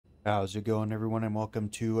How's it going, everyone, and welcome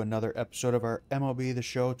to another episode of our MLB The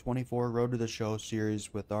Show 24 Road to the Show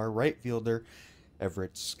series with our right fielder,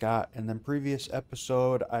 Everett Scott. In the previous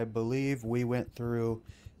episode, I believe we went through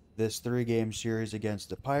this 3-game series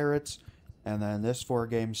against the Pirates, and then this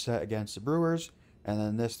 4-game set against the Brewers, and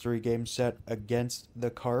then this 3-game set against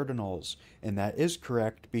the Cardinals. And that is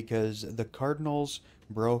correct because the Cardinals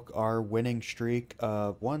broke our winning streak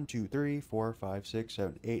of 1, 2, 3, 4, 5, 6,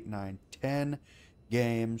 7, 8, 9, 10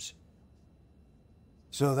 games.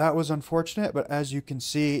 So that was unfortunate, but as you can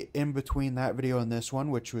see in between that video and this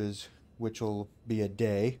one, which will be a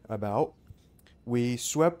day about, we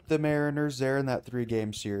swept the Mariners there in that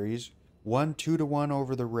 3-game series. Won 2-1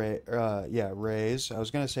 over the Rays. I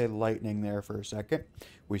was gonna say Lightning there for a second.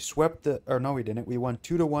 We swept no, we didn't. We won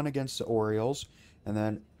 2-1 against the Orioles, and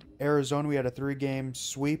then Arizona, we had a 3-game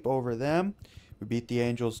sweep over them. We beat the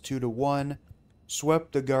Angels 2-1,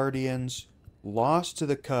 swept the Guardians, lost to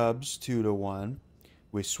the Cubs 2-1.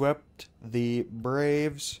 We swept the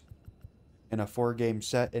Braves in a 4-game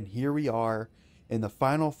set, and here we are in the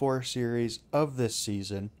final 4 series of this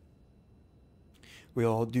season.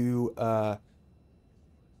 We'll do a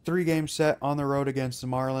 3-game set on the road against the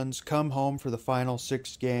Marlins, come home for the final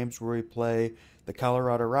 6 games where we play the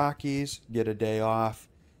Colorado Rockies, get a day off,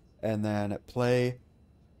 and then play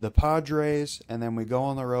the Padres, and then we go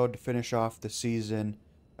on the road to finish off the season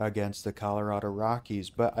against the Colorado Rockies.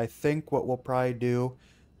 But I think what we'll probably do,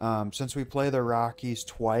 since we play the Rockies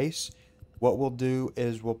twice, what we'll do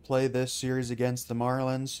is we'll play this series against the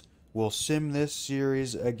Marlins, we'll sim this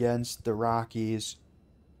series against the Rockies,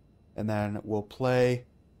 and then we'll play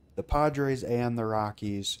the Padres and the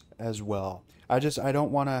Rockies as well. I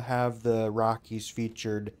don't want to have the Rockies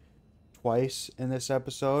featured twice in this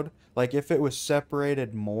episode. Like, if it was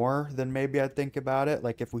separated more, then maybe I'd think about it.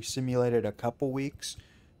 Like, if we simulated a couple weeks,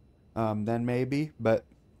 then maybe. But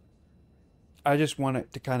I just want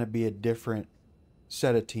it to kind of be a different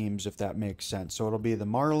set of teams, if that makes sense. So it'll be the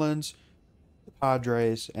Marlins, the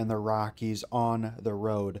Padres, and the Rockies on the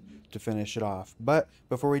road to finish it off. But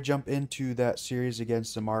before we jump into that series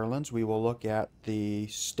against the Marlins, we will look at the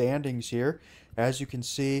standings here. As you can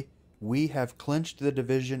see, we have clinched the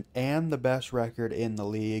division and the best record in the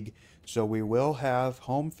league, so we will have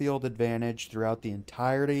home field advantage throughout the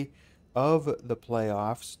entirety of the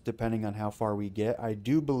playoffs, depending on how far we get. I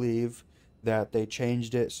do believe that they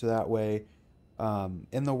changed it so that way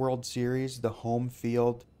in the World Series, the home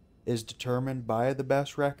field is determined by the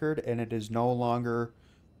best record, and it is no longer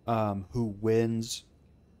who wins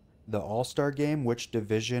the All-Star game, which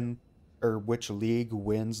division or which league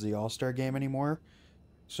wins the All-Star game anymore.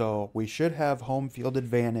 So we should have home field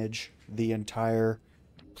advantage the entire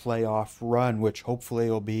playoff run, which hopefully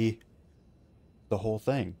will be the whole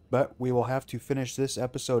thing. But we will have to finish this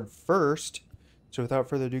episode first. So without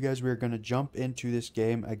further ado, guys, we're going to jump into this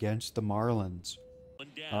game against the Marlins.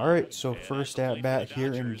 All right, so first at bat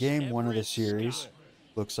here in game 1 of the series.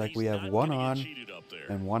 Looks like we have 1 on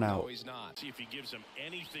and 1 out.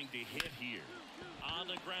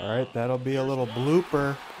 All right, that'll be a little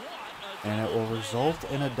blooper, and it will result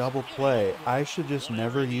in a double play. I should just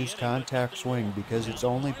never use contact swing because it's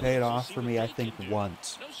only paid off for me, I think,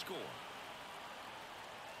 once.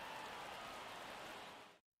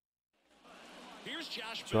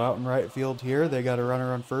 So out in right field here, they got a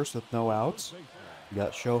runner on first with no outs. We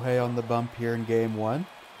got Shohei on the bump here in game 1.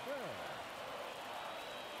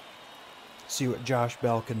 See what Josh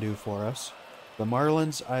Bell can do for us. The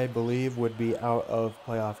Marlins, I believe, would be out of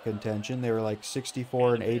playoff contention. They were like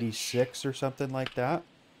 64 and 86 or something like that.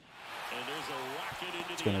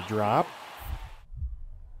 It's going to drop.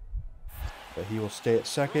 But he will stay at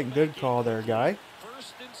second. Good call there, guy.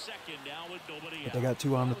 But they got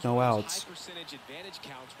 2 on with no outs.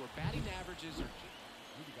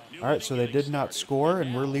 All right, so they did not score,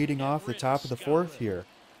 and we're leading off the top of the 4th here.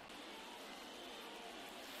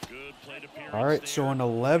 All right, so an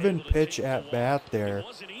 11-pitch at-bat there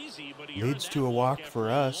leads to a walk for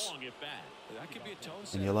us,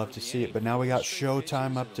 and you'll love to see it. But now we got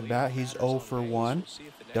Showtime up to bat. He's 0 for 1.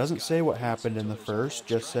 Doesn't say what happened in the first,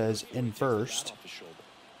 just says in first.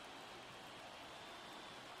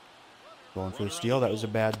 Going for the steal. That was a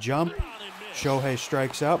bad jump. Shohei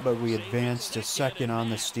strikes out, but we advance to second on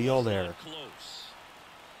the steal there.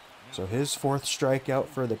 So his 4th strikeout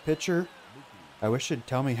for the pitcher. I wish it'd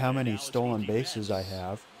tell me how many stolen bases I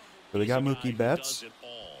have. But we got Mookie Betts.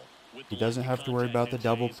 He doesn't have to worry about the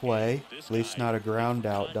double play, at least not a ground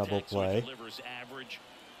out double play.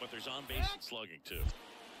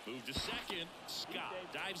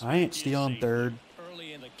 I ain't stealing third.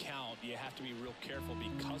 Early in the count, you have to be real careful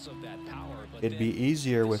because of that power. But it'd be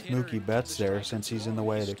easier with Mookie Betts there since he's in the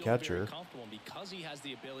way of the catcher. Because he has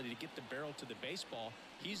the ability to get the barrel to the baseball,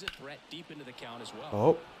 he's a threat deep into the count as well.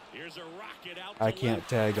 Oh, I can't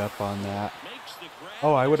tag up on that.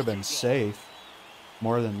 Oh, I would have been safe.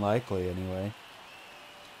 More than likely, anyway.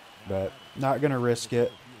 But not going to risk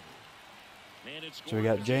it. So we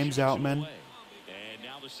got James Outman.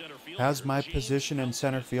 Has my position in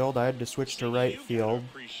center field. I had to switch to right field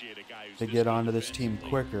to get onto this team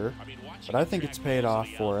quicker. But I think it's paid off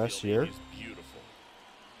for us here.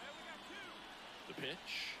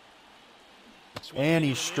 And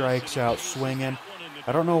he strikes out swinging.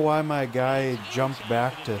 I don't know why my guy jumped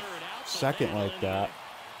back to second like that.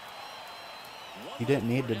 He didn't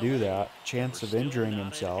need to do that. Chance of injuring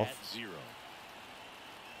himself.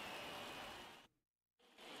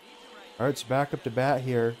 All right, so back up to bat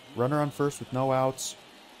here. Runner on first with no outs.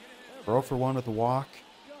 0 for 1 with a walk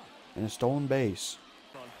and a stolen base.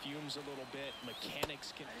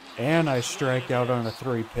 And I strike out on a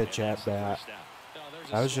 3-pitch at bat.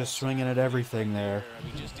 I was just swinging at everything there.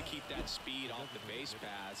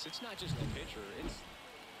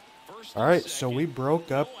 All right, so we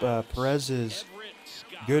broke up Perez's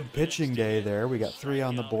good pitching day there. We got 3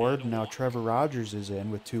 on the board, and now Trevor Rogers is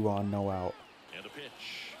in with 2 on, no out.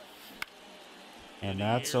 And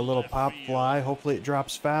that's a little pop fly. Hopefully it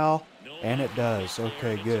drops foul. And it does.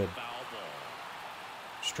 Okay, good.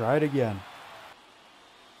 Let's try it again.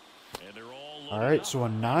 All right, so a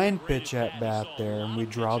 9-pitch at bat there, and we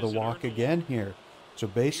draw the walk again here. So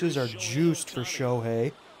bases are juiced for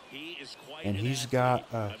Shohei. And he's got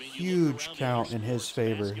a huge count in his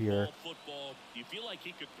favor here.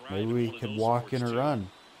 Maybe we could walk in a run.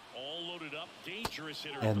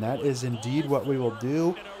 And that is indeed what we will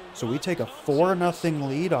do. So we take a 4-0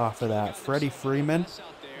 lead off of that. Freddie Freeman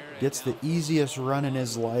gets the easiest run in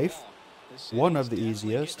his life. One of the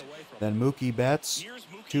easiest. Then Mookie Betts,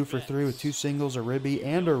 2 for 3 with 2 singles, a ribby,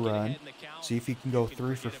 and a run. See if he can go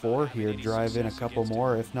 3 for 4 here, drive in a couple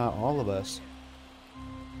more, if not all of us.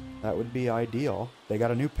 That would be ideal. They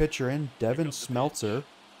got a new pitcher in, Devin Smeltzer.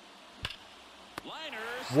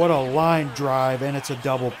 What a line drive, and it's a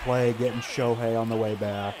double play, getting Shohei on the way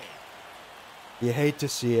back. You hate to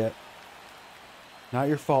see it. Not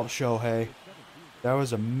your fault, Shohei. That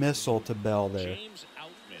was a missile to Bell there.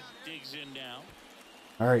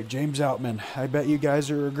 All right, James Outman. I bet you guys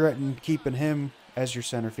are regretting keeping him as your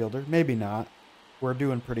center fielder. Maybe not. We're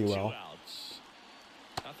doing pretty well.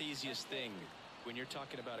 Not the easiest thing when you're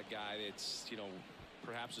talking about a guy that's,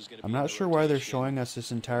 perhaps is going to be. I'm not sure why they're showing us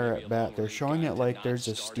this entire at bat. They're showing it like there's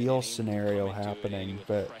a steal scenario happening,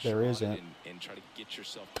 but there isn't.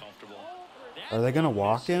 Are they going to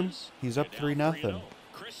walk him? He's up 3-0.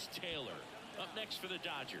 Chris Taylor up next for the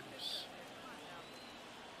Dodgers.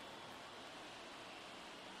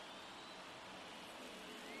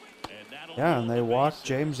 Yeah, and they walked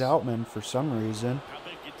James Outman for some reason. How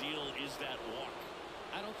big a deal is that walk?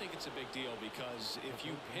 I don't think it's a big deal because if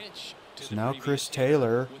you pitch to So now Chris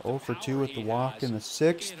Taylor 0 for 2 with the walk in the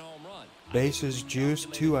 6th. Bases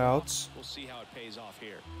juiced, 2 outs. We'll see how it pays off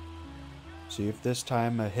here. See if this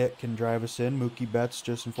time a hit can drive us in. Mookie Betts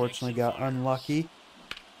just unfortunately got unlucky.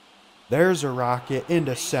 There's a rocket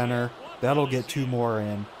into center. That'll get 2 more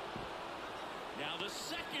in.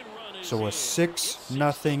 So a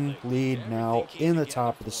 6-0 lead now in the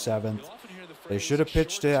top of the 7th. They should have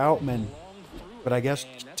pitched to Outman, but I guess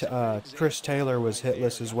Chris Taylor was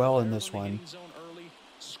hitless as well in this one.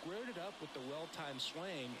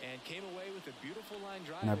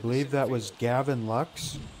 And I believe that was Gavin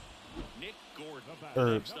Lux.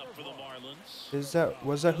 Or was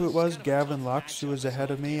that who it was? Gavin Lux, who was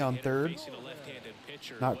ahead of me on third?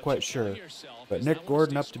 Not quite sure. But Nick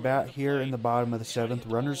Gordon up to bat here in the bottom of the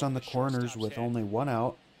 7th. Runners on the corners with only 1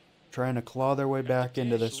 out. Trying to claw their way back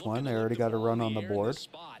into this one. They already got a run on the board.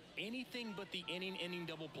 Anything but the inning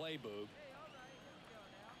double play, Boog.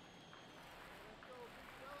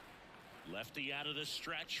 Lefty out of the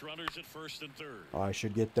stretch, runners at first and third. Oh, I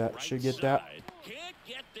should get that. Should get that. Can't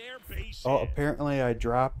get there, base Oh, apparently I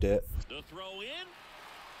dropped it. The throw in.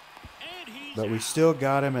 And he's But we still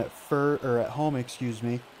got him at home, excuse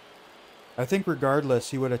me. I think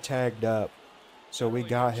regardless he would have tagged up. So we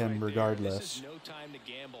got him regardless. This is no time to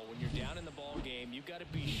gamble. When you're down in the ball game, you've got to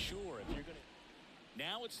be sure if you're going to.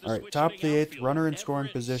 Now it's the All right, top of the 8th, runner in scoring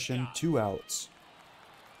position, 2 outs.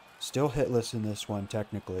 Still hitless in this one,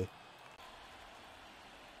 technically.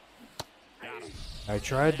 I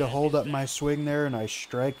tried to hold up my swing there, and I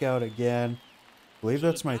strike out again. I believe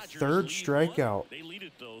that's my 3rd strikeout. They lead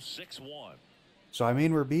it though, 6-1. So, I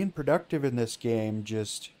mean, we're being productive in this game,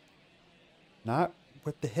 just not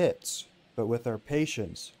with the hits, but with our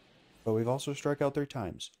patience. But we've also struck out 3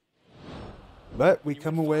 times. But we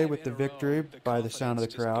come away with the victory by the sound of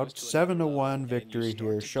the crowd. 7-1 victory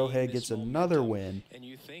here. Shohei gets another win.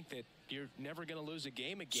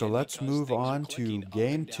 So let's move on to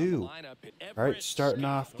game 2. All right, starting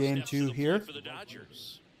off game 2 here.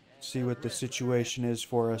 See what the situation is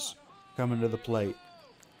for us coming to the plate.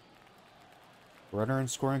 Runner in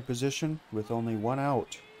scoring position with only 1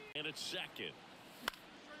 out.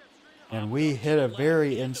 And we hit a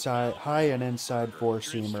very high and inside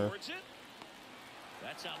 4-seamer.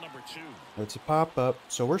 It's a pop-up,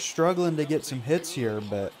 so we're struggling to get some hits here,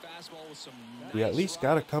 but we at least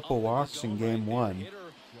got a couple walks in game 1.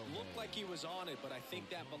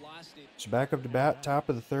 So back up to bat, top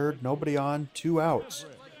of the 3rd, nobody on, 2 outs.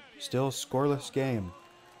 Still a scoreless game.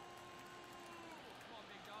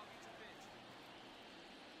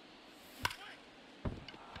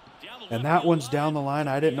 And that one's down the line.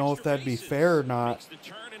 I didn't know if that'd be fair or not.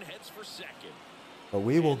 But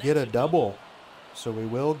we will get a double. So we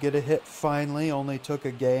will get a hit finally. Only took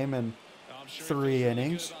a game and 3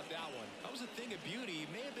 innings.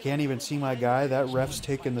 Can't even see my guy. That ref's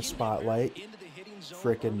taking the spotlight.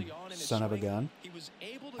 Frickin' son of a gun.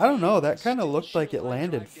 I don't know. That kind of looked like it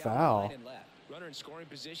landed foul.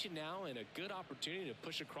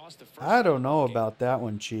 I don't know about that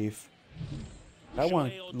one, Chief. That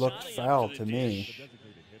one looked foul to me.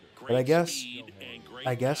 But I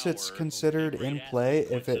guess it's considered in play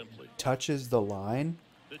if it touches the line.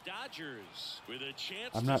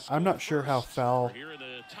 I'm not sure how foul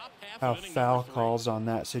calls on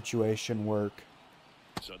that situation work.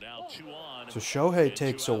 So Shohei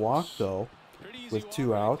takes a walk though with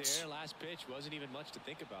 2 outs.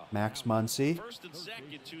 Max Muncy.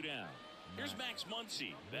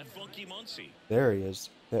 There he is.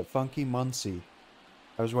 That funky Muncy.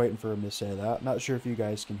 I was waiting for him to say that. Not sure if you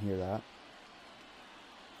guys can hear that.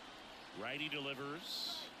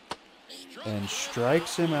 And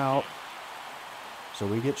strikes him out. So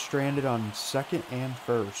we get stranded on 2nd and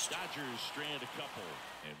 1st.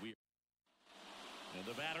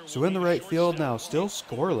 So in the right field now, still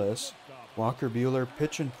scoreless. Walker Buehler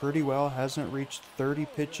pitching pretty well. Hasn't reached 30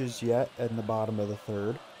 pitches yet in the bottom of the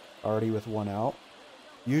 3rd. Already with 1 out.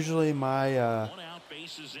 Usually my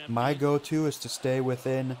go-to is to stay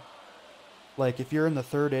within, like if you're in the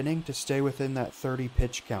 3rd inning, to stay within that 30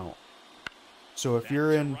 pitch count. So if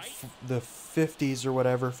you're in the 50s or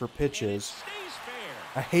whatever for pitches,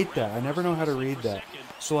 I hate that. I never know how to read that.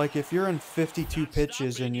 So like if you're in 52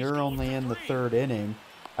 pitches and you're only in the 3rd inning,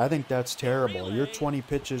 I think that's terrible. You're 20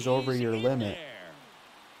 pitches over your limit.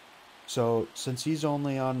 So since he's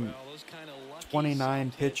only on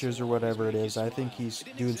 29 pitches or whatever it is, I think he's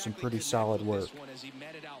doing some pretty solid work.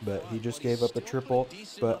 But he just gave up a triple,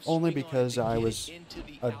 but only because I was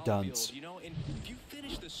a dunce.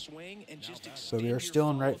 So we are still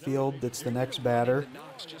in right field. It's the next batter.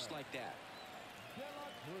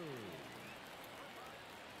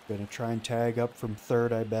 Gonna try and tag up from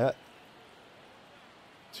 3rd, I bet.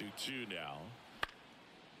 2-2 now.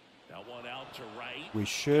 That one out to right. We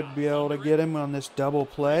should be able to get him on this double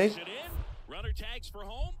play. Runner tags for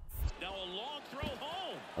home. Now a long throw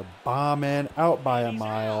home. A bomb in, out by a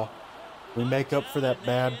mile. We make up for that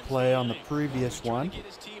bad play on the previous one.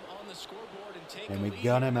 And we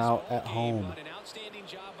gun him out at home.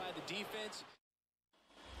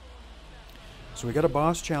 So we got a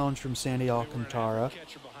boss challenge from Sandy Alcantara.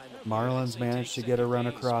 Marlins managed to get a run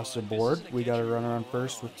across the board. We got a runner on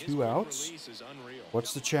 1st with 2 outs.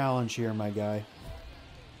 What's the challenge here, my guy?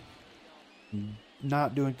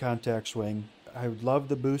 Not doing contact swing. I would love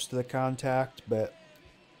the boost to the contact, but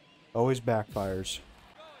always backfires.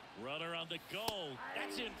 Runner on the go.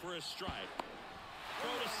 That's in for a strike.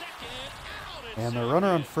 Throw to second. And the runner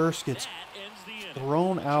on 1st gets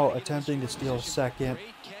thrown out attempting to steal 2nd.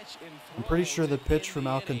 I'm pretty sure the pitch from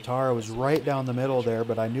Alcantara was right down the middle there,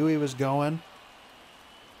 but I knew he was going.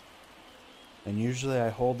 And usually I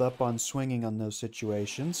hold up on swinging on those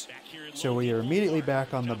situations. So we are immediately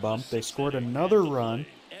back on the bump. They scored another run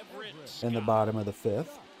in the bottom of the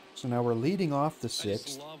 5th. So now we're leading off the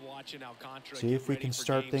 6th. See if we can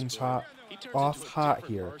start things off hot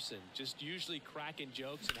here.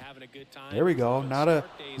 There we go. Not a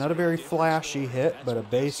very flashy hit, but a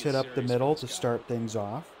base hit up the middle to start things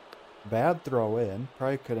off. Bad throw in.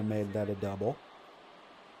 Probably could have made that a double.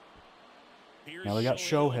 Now we got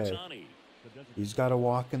Shohei. He's got a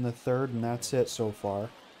walk in the 3rd, and that's it so far.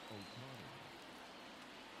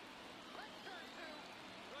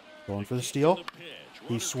 Going for the steal.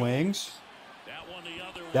 He swings. one the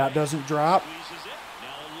other That way. doesn't drop. Squeezes it.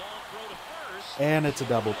 Now a long throw to first. And it's a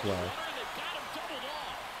double play. They've got him doubled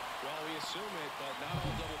off. Well, we assume it, but not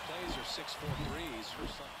all double plays are 6-4 threes for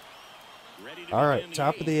some. Ready to All begin right,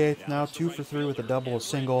 top of the eighth now, it's the 2 right for 3 with a fielder, double, a Everett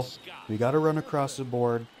single. Scott. We got to run across the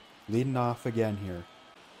board, leading off again here.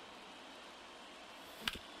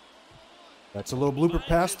 That's a little blooper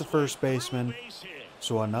past the first baseman.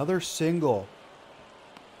 So another single.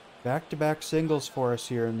 Back-to-back singles for us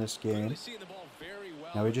here in this game.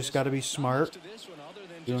 Now we just got to be smart.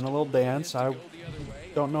 Doing a little dance. I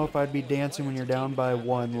don't know if I'd be dancing when you're down by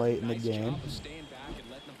 1 late in the game.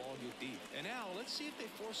 And now let's see if they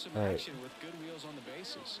force some All right. action with good wheels on the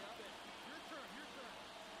bases.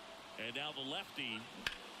 And now the lefty.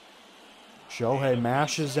 Shohei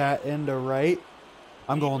mashes that into right.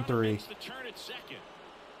 I'm going 3. Makes the turn at second.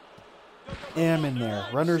 Am in there.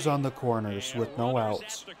 Runners on the corners with no Runners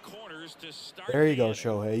outs. at the corners to start There you the go, inning.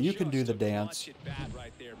 Shohei. You can do the dance.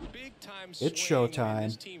 It's showtime.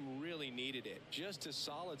 This team really needed it. Just a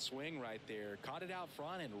solid swing right there. Caught it out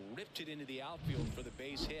front and ripped it into the outfield for the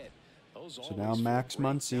base hit. So now Max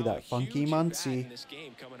Muncy, that funky Muncy,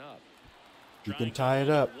 he can Trying tie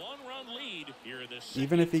to it hold up. a one-run lead here in this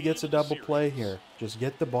Even if he second gets a game of the double play series. here, just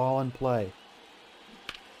get the ball and play.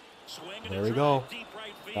 Swing and There a we drive go. deep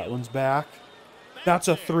right field. That one's back. That's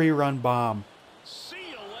a 3-run bomb. See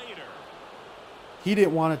you later. He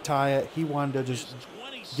didn't want to tie it. He wanted to just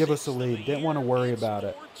give us a lead. Didn't want to worry about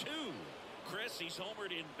it.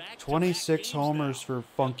 26 homers for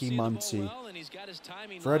Funky Muncy.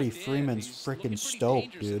 Freddie Freeman's freaking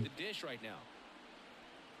stoked, dude.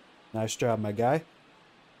 Nice job, my guy.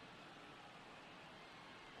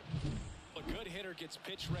 A good hitter gets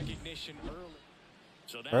pitch recognition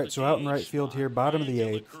early. All right, so out in right field here, bottom of the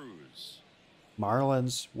 8th.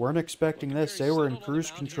 Marlins weren't expecting this. They were in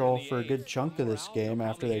cruise control for a good chunk of this game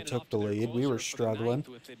after they took the lead. We were struggling.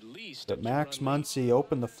 But Max Muncy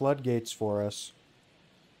opened the floodgates for us.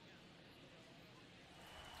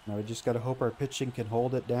 Now we just got to hope our pitching can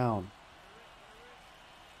hold it down.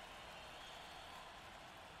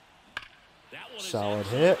 Solid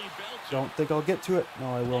hit. Don't think I'll get to it.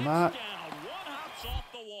 No, I will not.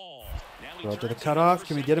 Throw it to the cutoff.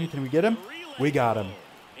 Can we get him? Can we get him? We got him.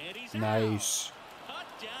 Nice.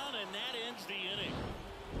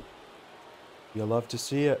 You'll love to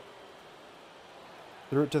see it.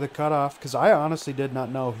 Threw it to the cutoff because I honestly did not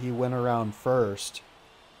know he went around first.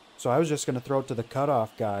 So I was just going to throw it to the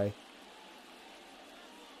cutoff guy.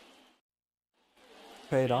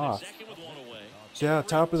 Paid off. So yeah,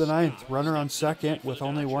 top of the 9th. Runner on second with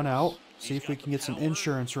only 1 out. See if we can get some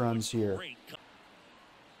insurance runs here.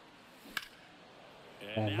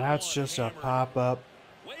 And that's just a pop-up.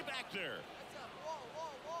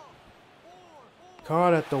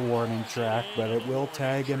 Caught at the warning track, but it will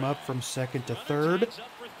tag him up from second to third.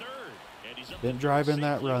 Didn't drive in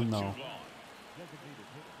that run, though.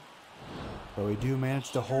 But we do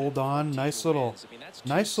manage to hold on. Nice little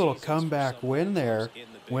comeback win there,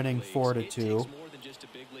 winning 4-2.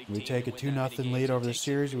 We take a 2-0 lead over the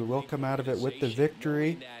series. We will come out of it with the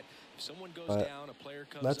victory, but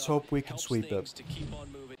let's hope we can sweep it.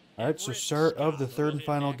 All right, so start of the 3rd and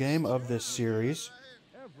final game of this series.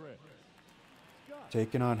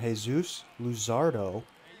 Taking on Jesus Luzardo.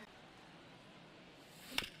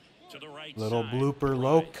 Little blooper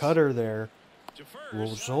low cutter there. Will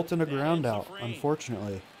result in a ground out,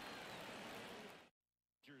 unfortunately.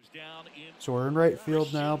 So we're in right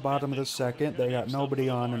field now, bottom of the 2nd. They got nobody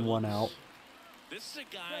on and 1 out. This is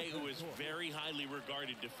a guy who is very highly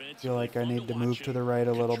regarded defensively. Feel like I need to move to the right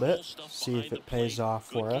a little bit, see if it pays off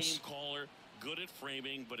for us. Good at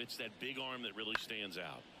framing, but it's that big arm that really stands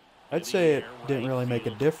out. I'd say it didn't really make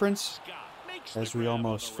a difference, as we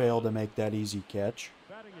almost failed to make that easy catch.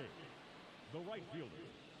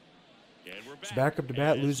 So back up to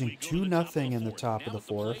bat, losing 2-0 in the top of the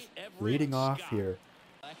 4th, leading off here.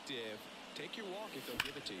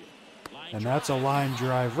 And that's a line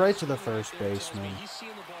drive right to the first baseman.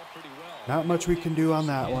 Not much we can do on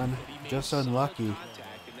that one, just unlucky.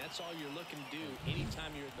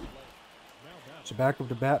 So back up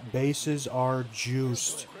to bat, bases are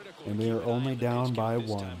juiced, and we are only down by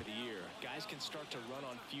 1.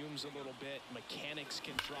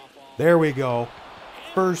 There we go.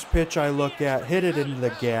 First pitch I look at, hit it into the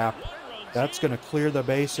gap. That's going to clear the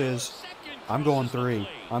bases. I'm going 3.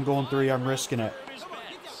 I'm going 3. I'm risking it.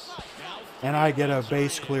 And I get a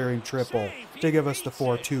base clearing triple to give us the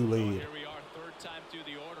 4-2 lead.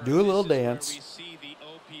 Do a little dance.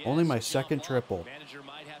 Only my 2nd triple.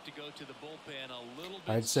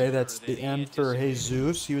 I'd say that's the end for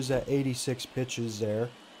Jesus. He was at 86 pitches there.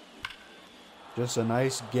 Just a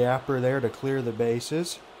nice gapper there to clear the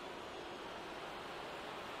bases.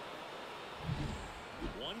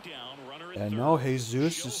 And no,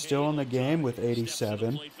 Jesus is still in the game with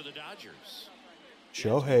 87.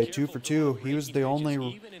 Shohei, 2 for 2. He was the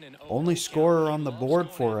only scorer on the board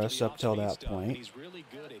for us up till that point.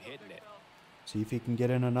 See if he can get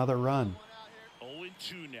in another run.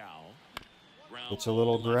 It's a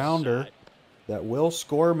little grounder that will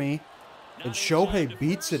score me. And Shohei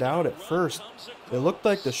beats it out at first. It looked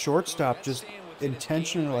like the shortstop just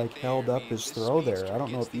intentionally held up his throw there. I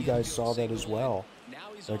don't know if you guys saw that as well.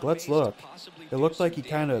 Like, let's look. It looked like he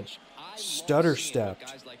kind of stutter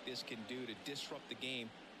stepped.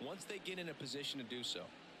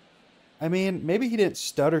 I mean, maybe he didn't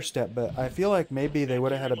stutter step, but I feel like maybe they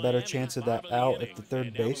would have had a better chance of that out if the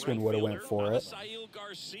third baseman would have went for it.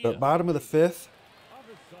 But bottom of the fifth,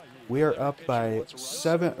 we are up by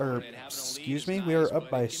we are up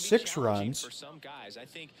by 6 runs.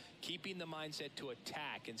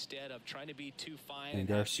 And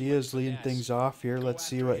Garcia's leading things off here. Let's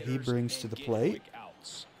see what he brings to the plate.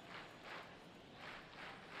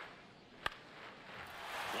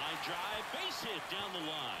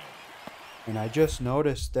 And I just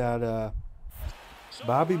noticed that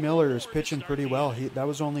Bobby Miller is pitching pretty well. That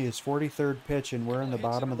was only his 43rd pitch, and we're in the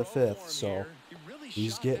bottom of the 5th, so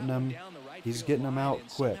he's getting them out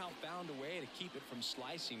quick.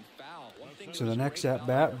 So the next at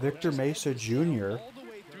bat, Victor Mesa Jr.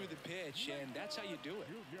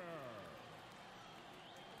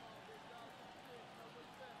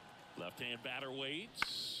 Left-hand batter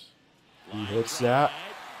waits. He hits that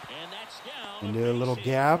into a little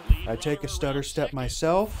gap. I take a stutter step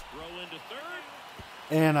myself,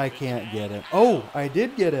 and I can't get him. Oh, I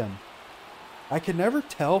did get him. I can never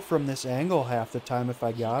tell from this angle half the time if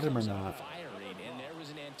I got him or not.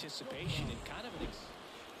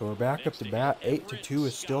 So we're back up to bat. 8-2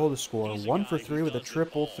 is still the score. 1 for 3 with a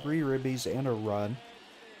triple, 3 ribbies, and a run.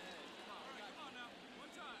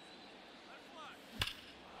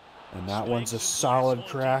 And that one's a solid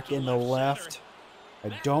crack in the left. I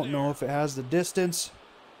don't know if it has the distance,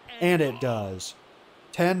 and it does.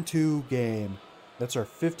 10-2 game. That's our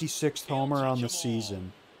 56th homer on the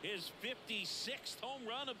season.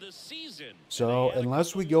 So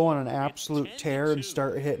unless we go on an absolute tear and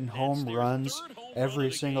start hitting home runs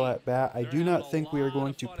every single at bat, I do not think we are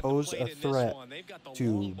going to pose a threat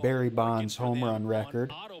to Barry Bonds' home run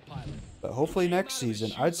record. But hopefully next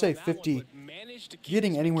season, I'd say 50,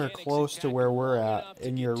 getting anywhere close to where we're at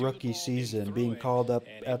in your rookie season, being called up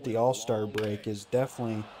at the All-Star break is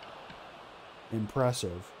definitely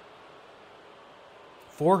impressive.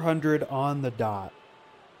 400 on the dot.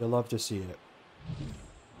 You'll love to see it.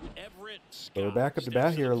 So we're back up to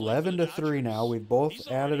bat here, 11-3 now. We've both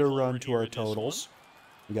added a run to our totals.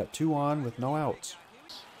 We got 2 on with no outs.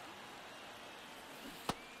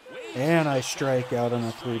 And I strike out on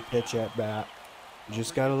a 3-pitch at bat.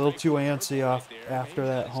 Just got a little too antsy off after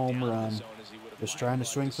that home run. Just trying to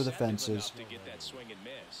swing for the fences.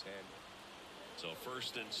 So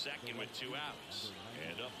first and second with 2 outs.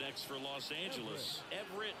 And up next for Los Angeles,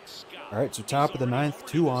 Everett Scott. All right, so top of the 9th,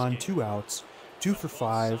 2 on, 2 outs, 2 for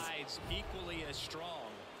 5.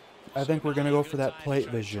 I think we're going to go for that plate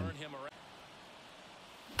vision.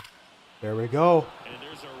 There we go.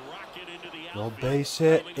 Little base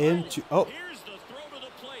hit into... Oh,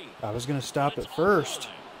 I was going to stop it first.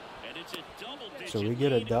 So we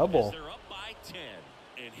get a double.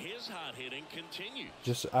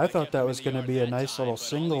 I thought that was going to be a nice little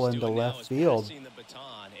single into left field.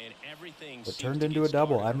 It turned into a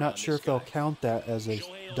double. I'm not sure if they'll count that as a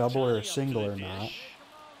double or a single or not.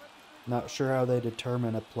 Not sure how they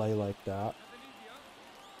determine a play like that.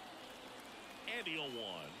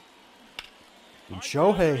 And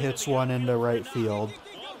Shohei hits one into right field.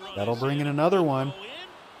 That'll bring in another one.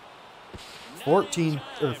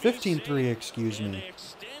 15-3, excuse me.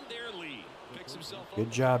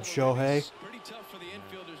 Good job, Shohei.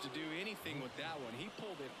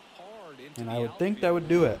 And I would think that would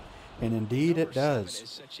do it. And indeed it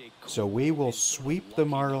does. So we will sweep the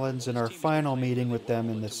Marlins in our final meeting with them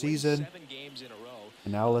in the season.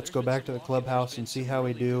 And now let's go back to the clubhouse and see how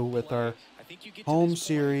we do with our home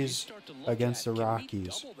series against the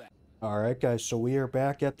Rockies. Alright guys, so we are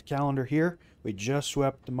back at the calendar here. We just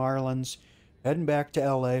swept the Marlins. Heading back to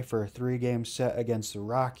LA for a 3-game set against the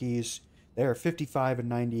Rockies. They are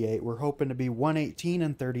 55-98. We're hoping to be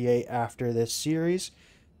 118-38 after this series.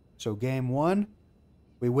 So game 1,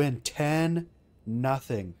 we win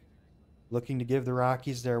 10-0. Looking to give the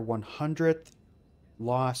Rockies their 100th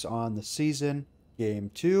loss on the season.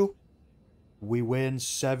 Game 2, we win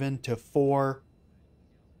 7-4.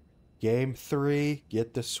 Game 3,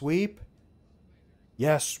 get the sweep?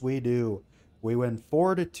 Yes, we do. We win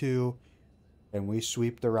 4-2, and we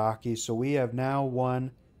sweep the Rockies. So we have now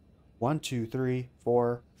won 1, 2, 3,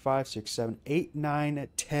 4, 5, 6, 7, 8, 9,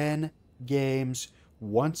 10 games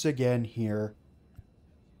once again here.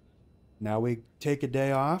 Now we take a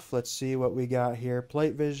day off. Let's see what we got here.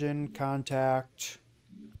 Plate vision, contact.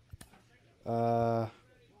 You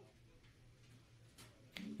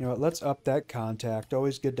know what? Let's up that contact.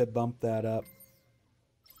 Always good to bump that up.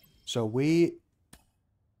 So we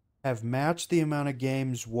have matched the amount of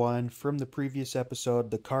games won from the previous episode.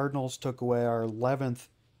 The Cardinals took away our 11th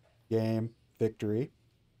game victory.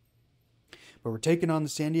 But we're taking on the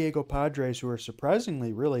San Diego Padres, who are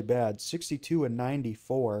surprisingly really bad,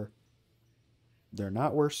 62-94. They're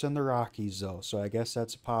not worse than the Rockies, though, so I guess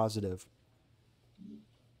that's a positive.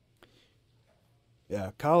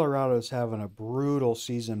 Yeah, Colorado's having a brutal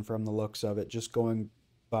season from the looks of it, just going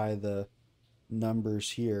by the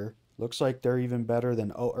numbers here. Looks like they're even better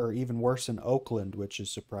than, or even worse than Oakland, which is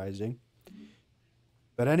surprising.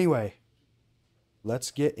 But anyway,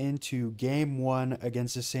 let's get into Game 1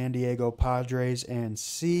 against the San Diego Padres and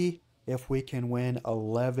see if we can win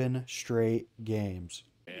 11 straight games.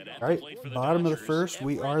 All right, bottom of the first,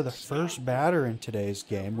 we are the first batter in today's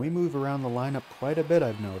game. We move around the lineup quite a bit,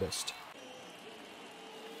 I've noticed.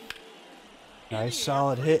 Nice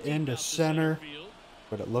solid hit into center,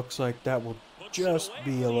 but it looks like that will just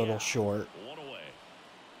be a little short.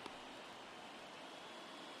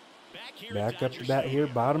 Back up to bat here,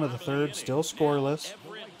 bottom of the third, still scoreless.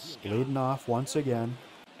 Leading off once again.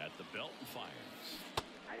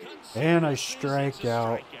 And I strike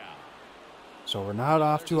out. So we're not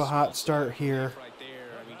off to a hot start here.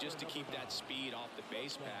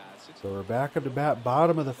 So we're back up to bat,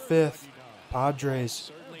 bottom of the fifth.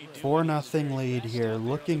 Padres 4-0 lead here,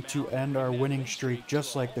 looking to end our winning streak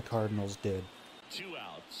just like the Cardinals did.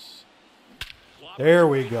 There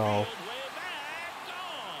we go.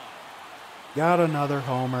 Got another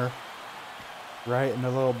homer. Right in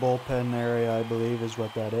the little bullpen area, I believe is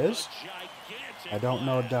what that is. I don't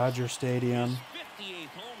know Dodger Stadium.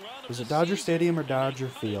 Is it Dodger Stadium or Dodger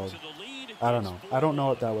Field? I don't know. I don't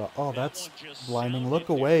know it that well. Oh, that's blinding. Look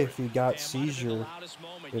away if you got seizure.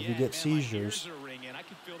 If you get seizures.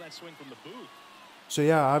 So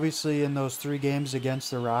yeah, obviously in those 3 games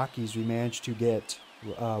against the Rockies, we managed to get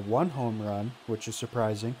 1 home run, which is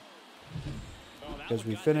surprising. Because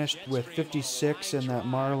we finished with 56 in that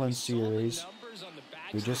Marlins series.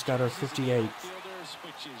 We just got our 58th.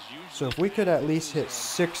 So if we could at least hit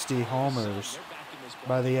 60 homers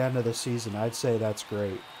by the end of the season, I'd say that's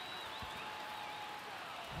great.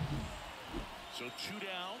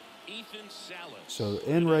 So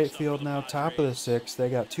in right field now, top of the 6th. They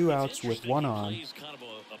got 2 outs with 1 on.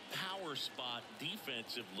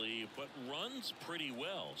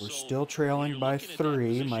 We're still trailing by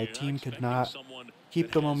 3. My team could not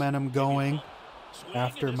keep the momentum going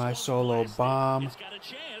after my solo bomb.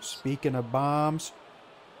 Speaking of bombs,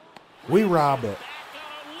 we rob it.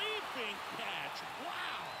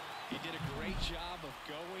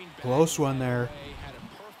 Close one there.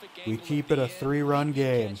 We keep it a 3-run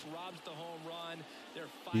game.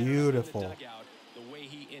 Beautiful.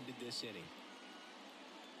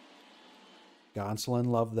 Gonsolin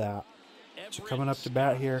loved that. So coming up to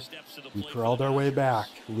bat here, we crawled our way back,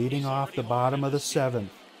 leading off the bottom of the 7th.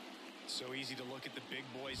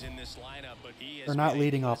 Or not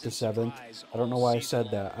leading off the 7th. I don't know why I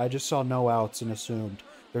said that. I just saw no outs and assumed.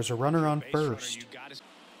 There's a runner on first.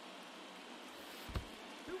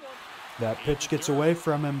 That pitch gets away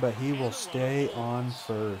from him, but he will stay on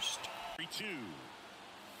first.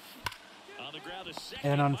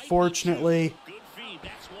 And unfortunately,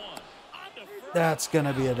 that's going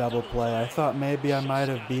to be a double play. I thought maybe I might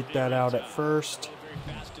have beat that out at first,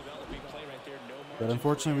 but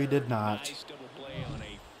unfortunately we did not.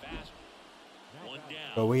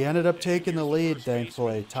 But we ended up taking the lead,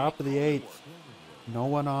 thankfully. Top of the 8th. No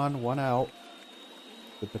one on, 1 out.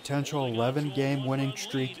 The potential 11-game winning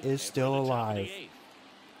streak is still alive.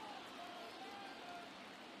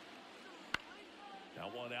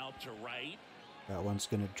 That one's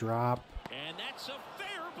going to drop. And that's a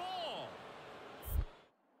fair ball.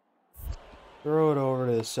 Throw it over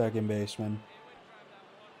to the second baseman.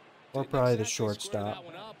 Or probably the shortstop.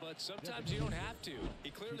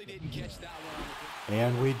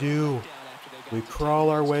 And we do. We crawl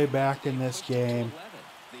our way back in this game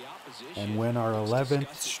and win our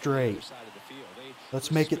 11th straight.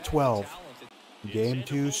 Let's make it 12. Game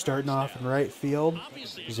 2 starting off in right field.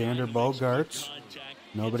 Xander Bogaerts.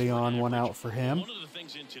 Nobody on, 1 out for him.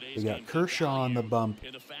 We got Kershaw on the bump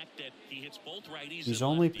hits both righties He's and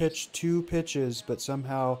only lefties. pitched 2 pitches, but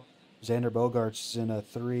somehow Xander Bogaerts is in a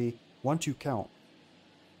 1-2 count.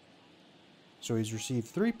 So he's received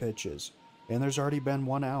 3 pitches, and there's already been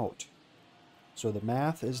 1 out. So the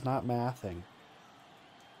math is not mathing.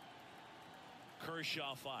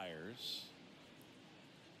 Kershaw fires.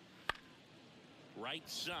 Right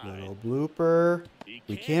side. Little blooper.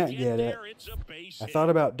 We can't get it. there. It's a base I hit. thought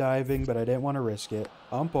about diving, but I didn't want to risk it.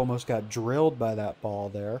 Ump almost got drilled by that ball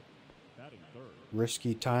there.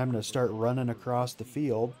 Risky time to start running across the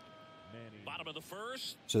field. Bottom of the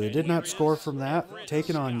first. So they And did not here score is from that. Everett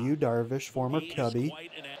Taking on Scott. you, Darvish, former He is Cubby.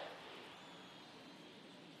 quite an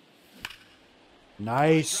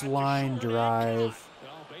Nice line drive.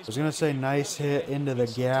 I was going to say nice hit into the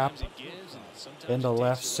gap, into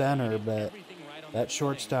left center, but that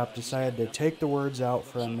shortstop decided to take the words out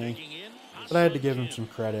from me. But I had to give him some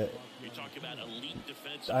credit.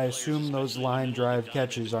 I assume those line drive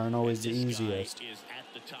catches aren't always the easiest.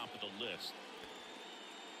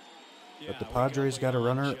 But the Padres got a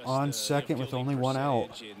runner on second with only 1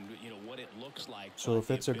 out. So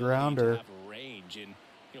if it's a grounder,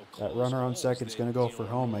 that runner on second's going to go for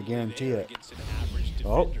home. I guarantee it.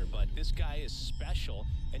 Oh. But this guy is special,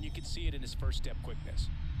 and you can see it in his first step quickness.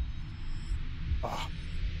 Oh,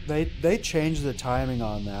 they changed the timing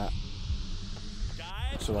on that.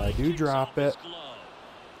 So I do drop it.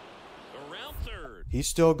 He's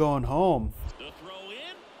still going home.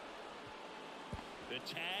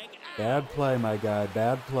 Bad play, my guy.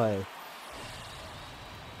 Bad play.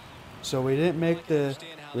 So we didn't make the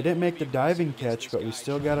diving catch, but we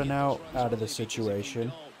still got an out of the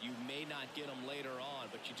situation. You may not get them later on,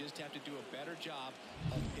 but you just have to do a better job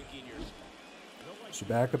of picking your. So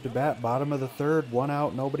back up to bat, bottom of the third, 1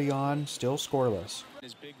 out, nobody on, still scoreless.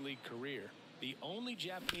 His big league career, the only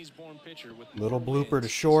Japanese-born pitcher with Little more blooper wins to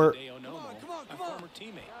short. is Hideo Nomo, a former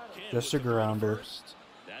teammate. Just a grounder.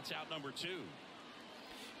 That's out number 2.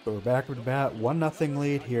 But we're back up to bat, 1-0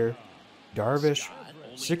 lead here. Darvish,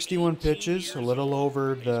 61 pitches, a little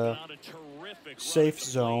over the safe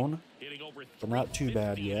zone, but not too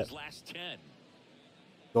bad yet.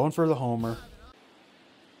 Going for the homer.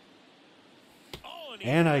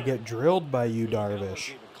 And I get drilled by you,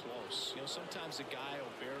 Darvish.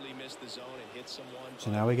 So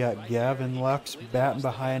now we got Gavin Lux batting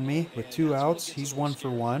behind me with 2 outs. He's 1 for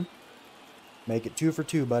 1. Make it 2 for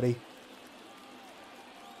 2, buddy.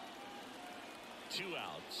 2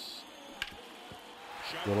 outs.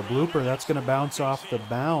 Little blooper. That's going to bounce off the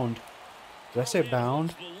bound. Did I say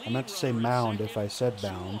bound? I meant to say mound if I said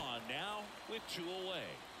bound.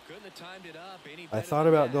 I thought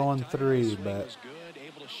about going 3, but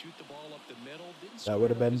that would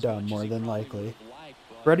have been dumb more than likely.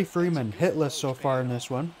 Freddie Freeman hitless so far in this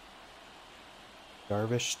one.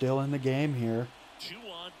 Darvish still in the game here. 2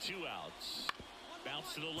 on, 2 outs.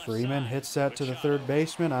 Bounce to the left Freeman side. hits that to the third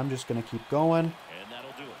baseman. I'm just going to keep going. And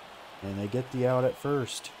that'll do it. And they get the out at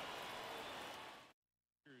first.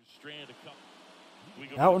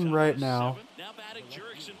 Out and right now.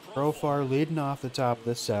 Profar leading off the top of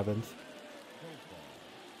the 7th.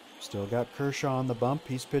 Still got Kershaw on the bump.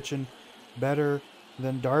 He's pitching better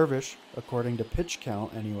than Darvish, according to pitch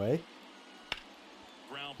count anyway.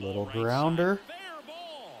 Little grounder.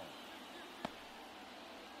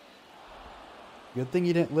 Good thing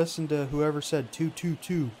you didn't listen to whoever said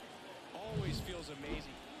 2-2-2. Always feels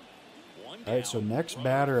amazing. All right, so next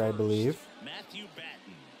batter, I believe. Matthew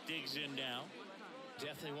Batten digs in now.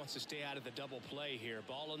 Definitely wants to stay out of the double play here.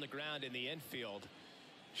 Ball on the ground in the infield.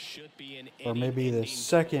 Should be an Or maybe the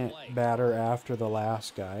second batter after the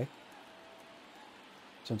last guy,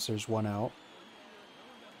 since there's 1 out.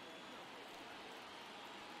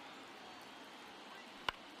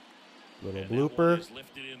 Little blooper.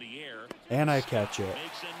 And I catch it.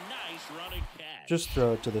 Just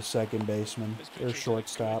throw it to the second baseman, or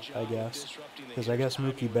shortstop, I guess. Because I guess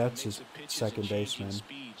Mookie Betts is second baseman.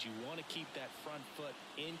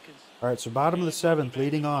 All right, so bottom of the 7th,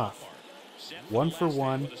 leading off. 1 for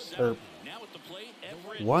 1, or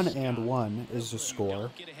 1 and 1 is the score.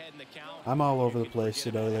 I'm all over the place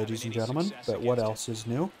today, ladies and gentlemen, but what else is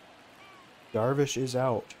new? Darvish is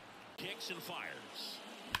out.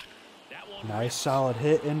 Nice solid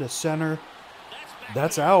hit into center.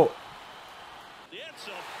 That's out.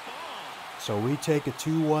 So we take a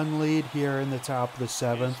 2-1 lead here in the top of the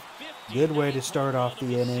 7th. Good way to start off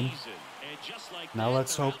the inning. Now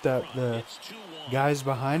let's hope that the guys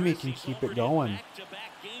behind me can keep it going.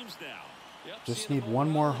 Just need 1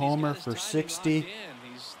 more homer for 60.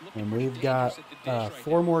 And we've got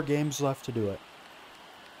 4 more games left to do it.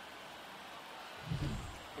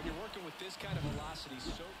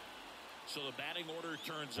 So the batting order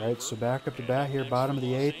turns All right, so back up to bat here, bottom of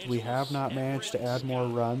the 8th. We have not managed to add more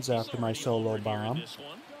runs after my solo bomb.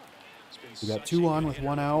 We got 2 on with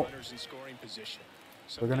 1 out.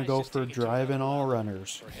 We're going to go for drive-in all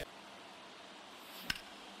runners.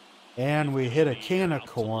 And we hit a can of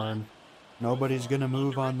corn. Nobody's going to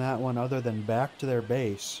move on that one other than back to their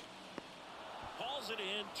base. Calls it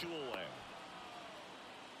in, 2 away.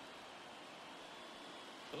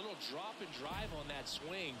 A little drop and drive on that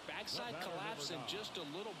swing. Backside collapsing just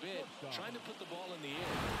a little bit, trying to put the ball in the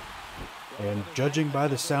air. And judging by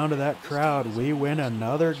the sound of that crowd, we win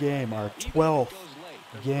another game, our 12th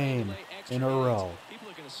game in a row.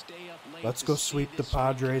 Let's go sweep the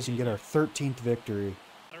Padres and get our 13th victory.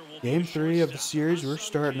 Game 3 of the series, we're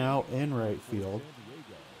starting out in right field.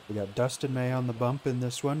 We got Dustin May on the bump in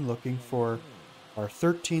this one, looking for our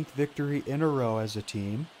 13th victory in a row as a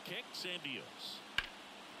team.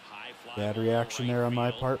 Bad reaction there on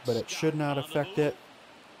my part, but it should not affect it.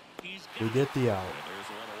 We get the out.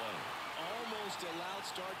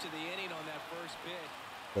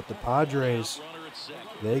 But the Padres,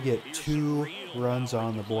 they get 2 runs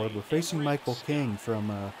on the board. We're facing Michael King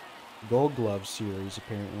from Gold Glove series,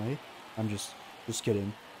 apparently. I'm just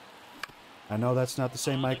kidding. I know that's not the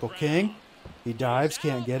same Michael King. He dives,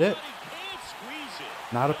 can't get it.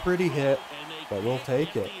 Not a pretty hit, but we'll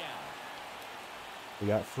take it. We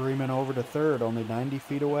got Freeman over to third, only 90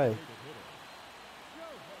 feet away.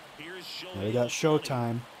 Now we got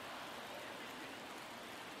showtime.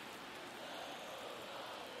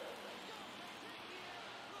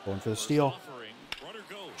 Going for the steal.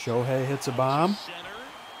 Shohei hits a bomb.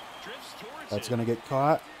 That's going to get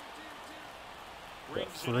caught. But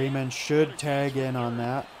Freeman should tag in on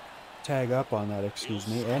that. Tag up on that, excuse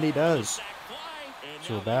me. And he does.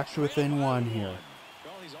 So we're back to within 1 here.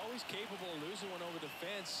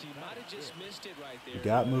 We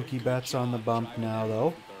got Mookie Betts on the bump now,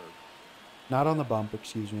 though. Not on the bump,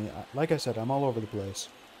 excuse me. Like I said, I'm all over the place.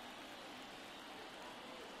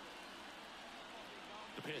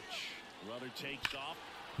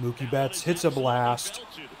 Mookie Betts hits a blast.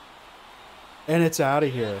 And it's out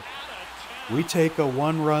of here. We take a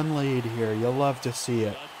 1-run lead here. You'll love to see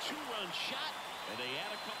it.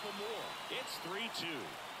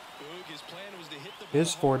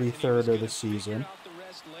 His 43rd of the season.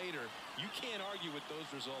 You can't argue with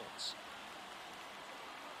those results.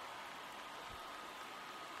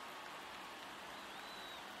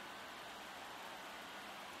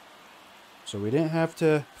 So we didn't have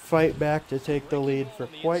to fight back to take the lead for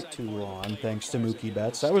quite too long, thanks to Mookie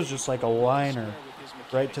Betts. That was just like a liner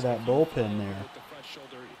right to that bullpen there.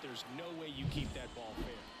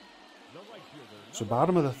 So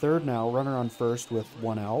bottom of the 3rd now, runner on first with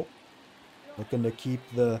 1 out. Looking to keep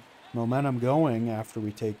the momentum going after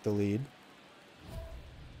we take the lead.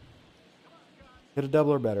 Hit a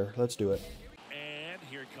double or better. Let's do it.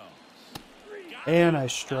 And I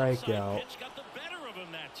strike out.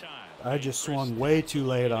 I just swung way too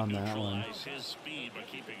late on that one.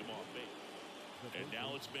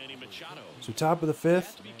 So top of the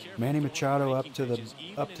 5th, Manny Machado up to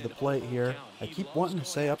the plate here. I keep wanting to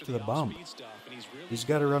say up to the bump. He's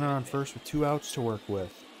got a runner on first with 2 outs to work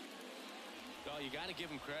with.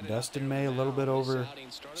 Dustin May a little bit over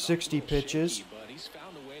 60 pitches.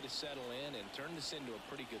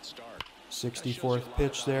 64th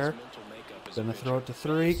pitch there. Gonna throw it to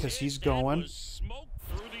 3 because he's going.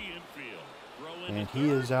 And he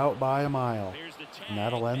is out by a mile. And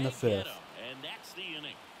that'll end the 5th.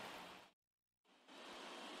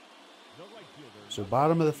 So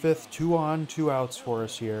bottom of the 5th, 2 on, 2 outs for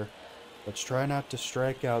us here. Let's try not to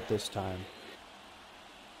strike out this time.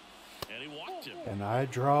 And I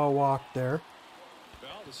draw a walk there.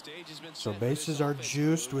 So bases are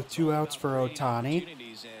juiced with 2 outs for Ohtani.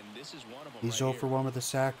 He's 0 for 1 with a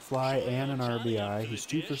sac fly and an RBI. He's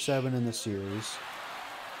 2 for 7 in the series.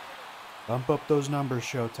 Bump up those numbers,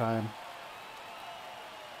 Showtime.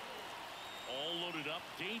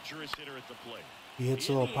 He hits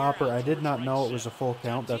a little popper. I did not know it was a full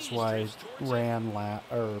count. That's why I ran late.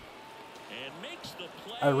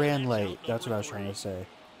 That's what I was trying to say.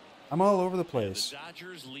 I'm all over the place.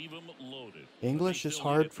 English is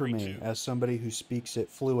hard for me as somebody who speaks it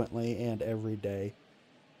fluently and every day.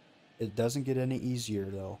 It doesn't get any easier,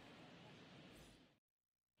 though.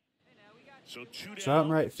 So out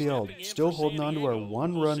in right field, still holding on to our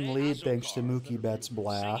 1-run lead thanks to Mookie Betts'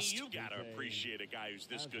 blast.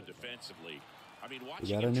 We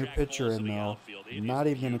got a new pitcher in, though. I'm not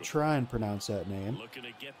even going to try and pronounce that name.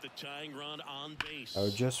 I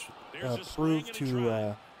would just prove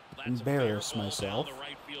to embarrass myself.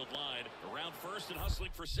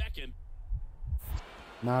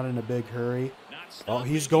 Not in a big hurry. Oh,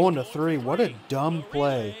 he's going to 3. What a dumb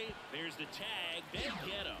play.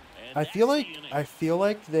 I feel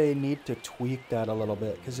like they need to tweak that a little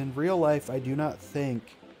bit, because in real life I do not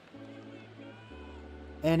think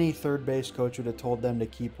any third base coach would have told them to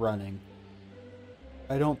keep running.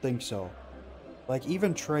 I don't think so. Like,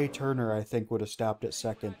 even Trey Turner, I think, would have stopped at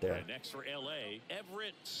second there.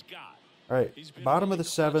 All right, bottom of the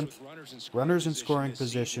 7th, runners in scoring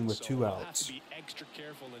position with 2 outs.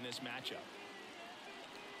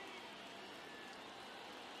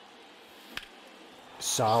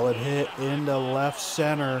 Solid hit into left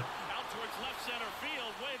center,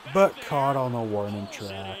 but caught on the warning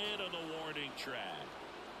track.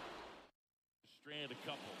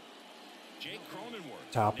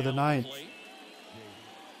 Top of the 9th.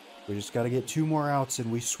 We just got to get 2 more outs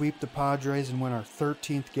and we sweep the Padres and win our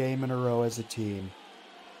 13th game in a row as a team.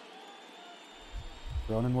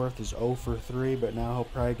 Cronenworth is 0 for 3, but now he'll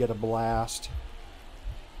probably get a blast.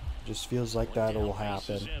 Just feels like that will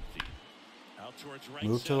happen.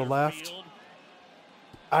 Move to the left.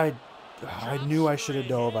 I knew I should have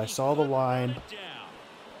dove. I saw the line.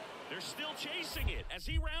 They're still chasing it as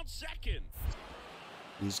he rounds second.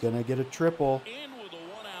 He's going to get a triple. In with a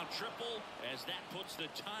 1-out triple as that puts the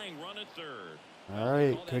tying run at third. All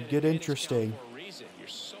right, could get interesting.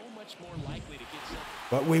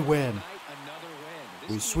 But we win.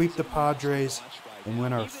 We sweep the Padres and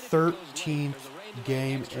win our 13th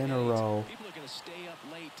game in a row.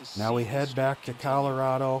 Now we head back to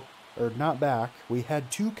Colorado, or not back, we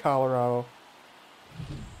head to Colorado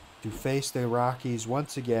to face the Rockies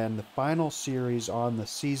once again, the final series on the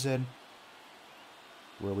season,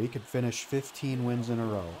 where we could finish 15 wins in a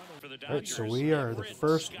row. All right, so we are the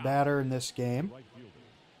first batter in this game,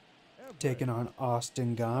 taking on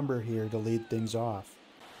Austin Gomber here to lead things off.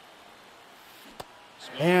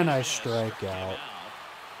 And I strike out.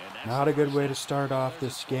 Not a good way to start off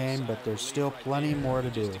this game, but there's still plenty more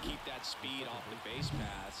to do.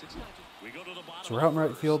 So we're out in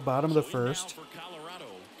right field, bottom of the 1st.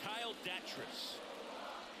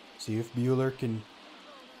 See if Buehler can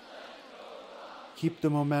keep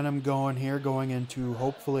the momentum going here, going into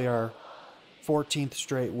hopefully our 14th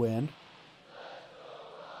straight win.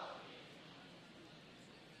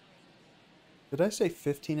 Did I say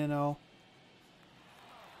 15-0?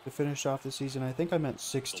 To finish off the season? I think I meant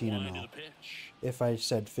 16-0. If I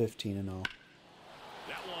said 15-0.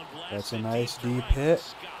 That's a nice deep hit.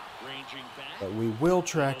 But we will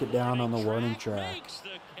track it down on the warning track.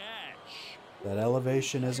 That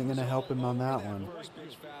elevation isn't going to help him on that one.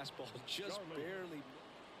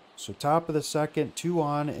 So top of the 2nd, 2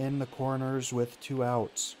 on in the corners with 2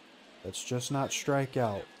 outs. Let's just not strike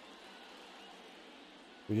out.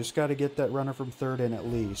 We just got to get that runner from 3rd in at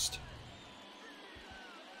least.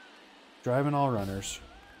 Driving all runners.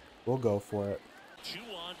 We'll go for it. 2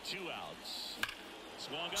 on, 2 outs.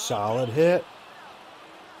 Solid hit.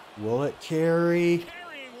 Will it carry?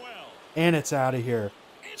 And it's out of here.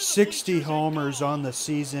 60 homers on the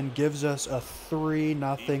season gives us a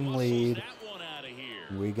 3-0 lead.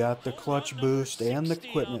 We got the clutch boost and the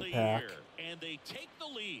equipment pack.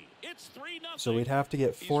 So we'd have to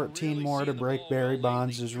get 14 more to break Barry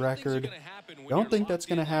Bonds' record. Don't think that's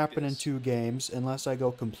going to happen in 2 games unless I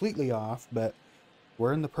go completely off, but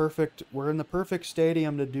we're in the perfect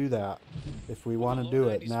stadium to do that. If we want to do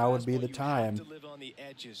it, now would be the time.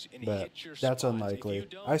 But that's unlikely.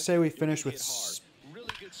 I say we finish with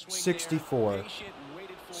 64.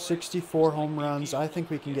 64 home runs. I think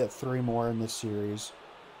we can get 3 more in this series.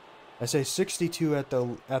 I say 62 at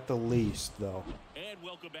the least, though.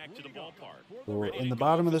 We're in the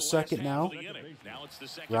bottom of the 2nd now.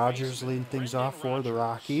 Rogers leading things off for the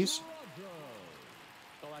Rockies.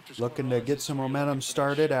 Looking to get some momentum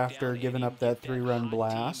started after giving up that 3-run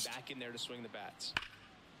blast.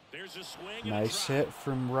 Nice hit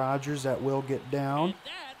from Rogers that will get down.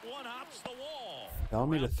 Tell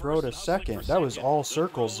me to throw to 2nd. That was all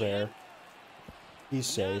circles there. He's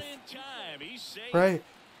safe. Probably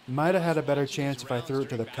might have had a better chance if I threw it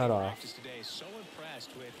to the cutoff.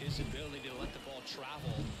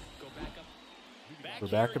 We're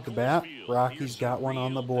back up the bat. Rockies got one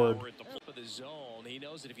on the board.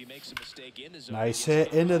 Nice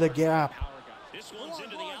hit into the gap. This one's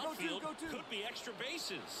into the outfield. Could be extra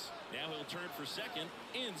bases. Now he'll turn for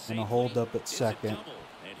 2nd. And a hold up at 2nd.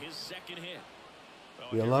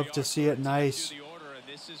 We love to see it nice.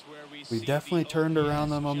 We definitely turned around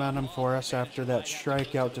the momentum for us after that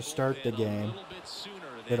strikeout to start the game.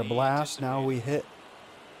 Hit a blast. Now we hit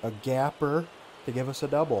a gapper to give us a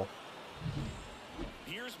double.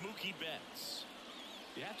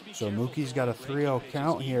 So So Mookie's got a 3-0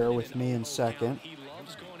 count here with me in 2nd.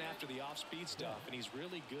 off-speed stuff, and he's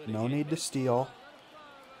really good. No need to steal.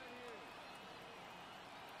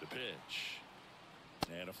 The pitch.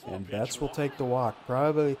 And Betts will take the walk.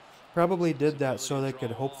 Probably did that so they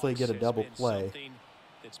could hopefully get a double play.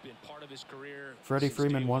 Freddie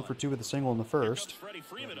Freeman 1 for 2 with a single in the first.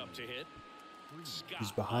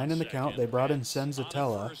 He's behind in the count. They brought in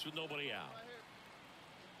Senzatella.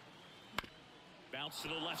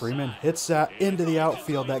 Freeman hits that into the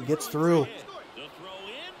outfield. That gets through.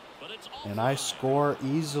 And I score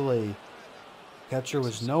easily. Catcher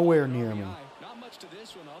was nowhere near me. Not much to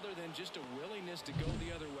this one other than just a willingness to go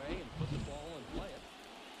the other way and put the ball and play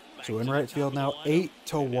it. So in right field now,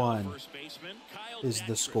 8-1 is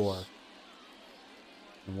the score.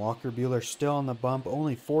 And Walker Buehler still on the bump,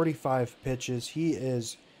 only 45 pitches. He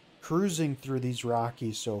is cruising through these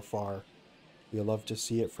Rockies so far. You'll love to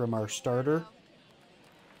see it from our starter.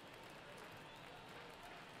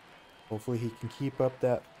 Hopefully he can keep up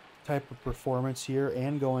that type of performance here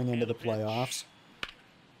and going into the playoffs.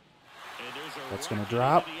 That's going to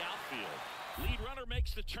drop.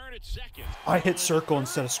 I hit circle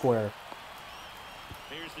instead of square.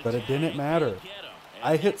 But it didn't matter.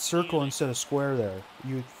 I hit circle instead of square there.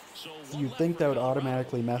 You'd think that would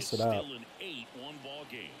automatically mess it up.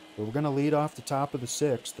 But we're going to lead off the top of the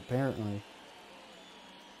 6th, apparently.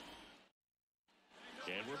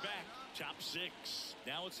 And we're back. Top 6.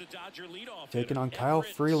 Now it's the Dodger leadoff. Taking on Kyle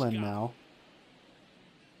Freeland now.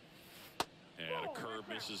 And a curve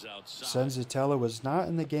misses outside. Senzatella was not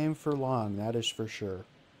in the game for long, that is for sure.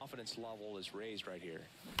 Confidence level is raised right here.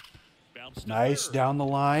 Nice down the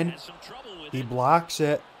line. He blocks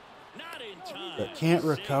it, but can't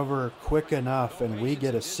recover quick enough, and we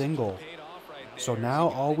get a single. So now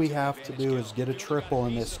all we have to do is get a triple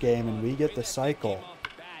in this game, and we get the cycle.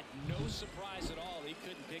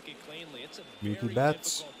 Mookie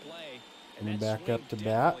Betts coming back up to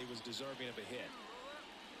bat.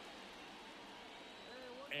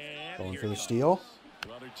 Going for the steal.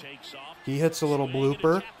 He hits a little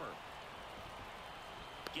blooper.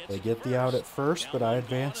 They get the out at first, but I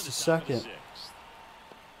advance to second.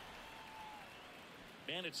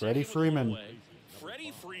 Freddie Freeman.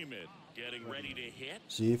 Getting ready to hit.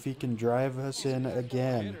 See if he can drive us in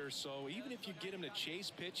again. So even if you get him to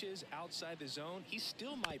chase pitches outside the zone, he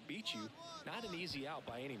still might beat you. Not an easy out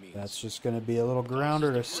by any means. That's just going to be a little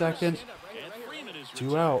grounder to second.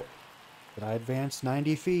 2 out. But I advanced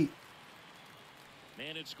 90 feet.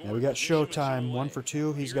 Now we got Showtime. 1 for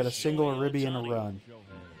 2. He's got a single, a ribby, and a run.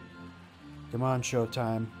 Come on,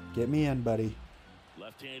 Showtime. Get me in, buddy.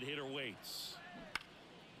 Left-hand hitter waits.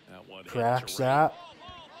 Cracks that.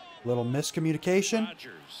 Little miscommunication.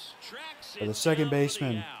 But the second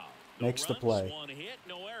baseman makes the play.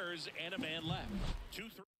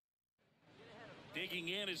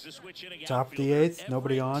 Top of the 8th,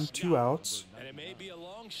 nobody on, 2 outs. And it may be a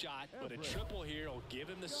long shot, but a triple here will give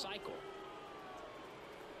him the cycle.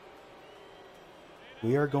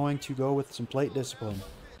 We are going to go with some plate discipline.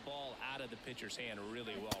 Ball out of the pitcher's hand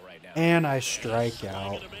really well right now. And I strike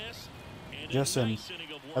out.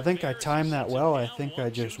 I think I timed that well. I think I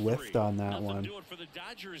just whiffed on that one. For the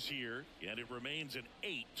Dodgers here, and it remains an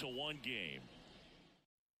 8-1 game.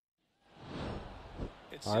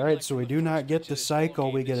 All right, so we do not get the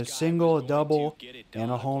cycle. We get a single, a double,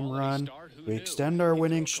 and a home run. We extend our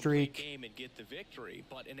winning streak.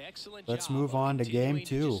 Let's move on to game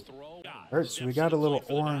 2. All right, so we got a little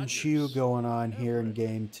orange hue going on here in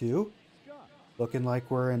game 2. Looking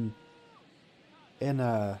like we're in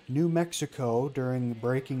New Mexico during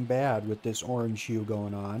Breaking Bad with this orange hue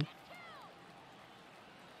going on.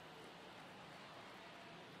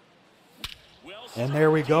 And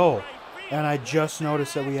there we go. And I just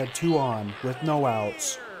noticed that we had 2 on with no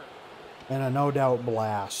outs. And a no-doubt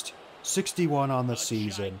blast. 61 on the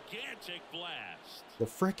season. The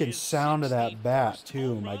freaking sound of that bat,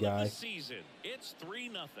 too, my guy.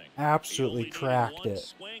 Absolutely cracked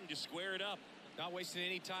it. Not wasting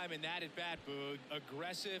any time in that at bat, Boog.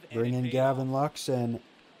 Aggressive. Bring in Gavin Lux and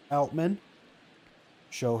Eltman.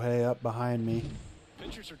 Shohei up behind me.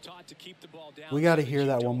 Pitchers are taught to keep the ball down. We got to hear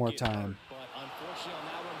that one more time. But unfortunately on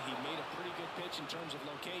that one, he made a pretty good pitch in terms of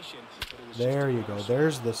location. There you go.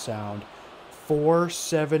 There's the sound.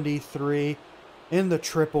 473 in the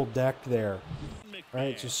triple deck there. All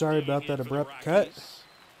right, so sorry about that abrupt cut.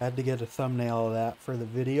 Had to get a thumbnail of that for the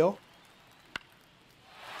video.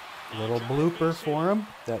 Little blooper for him.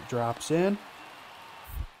 That drops in.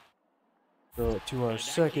 Throw it to our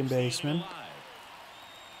second baseman.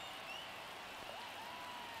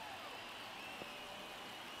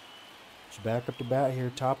 It's back up to bat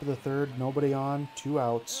here. Top of the 3rd. Nobody on. 2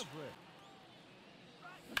 outs.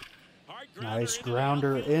 Nice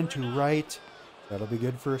grounder into right. That'll be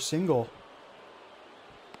good for a single.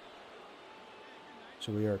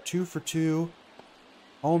 So we are 2 for 2.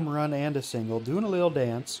 Home run and a single. Doing a little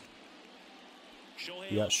dance.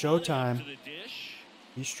 We got Showtime.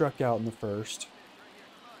 He struck out in the first.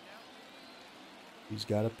 He's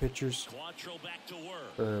got a pitcher's,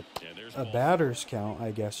 or a batter's count,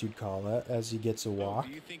 I guess you'd call it, as he gets a walk.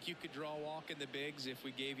 Do you think you could draw a walk in the bigs if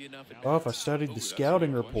we gave you enough? Well, if I studied the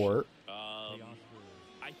scouting report,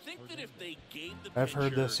 I think that if they gave the I've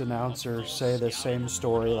heard this announcer say the same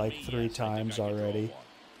story like 3 times already.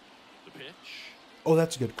 The pitch Oh,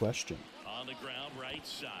 that's a good question. on the ground, right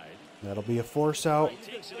side. That'll be a force out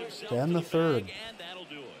Takes it himself to end to the third. bag, and that'll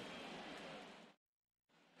do it.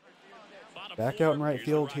 Bottom Back four, out in right here's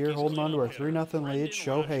the field here, Rockies holding on to our cleanup 3-0 lead. hitter,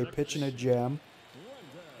 Shohei Brendan pitching a Rodgers. gem.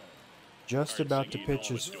 Just about to pitch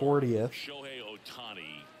his 40th. Shohei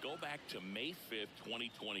Ohtani, go back to May 5th,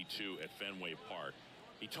 2022 at Fenway Park.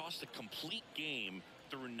 He tossed a complete game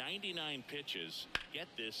through 99 pitches. Get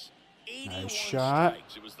this, 81 Nice shot.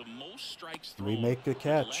 strikes. It was the most strikes We thrown make the in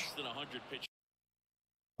catch. less than 100 pitches.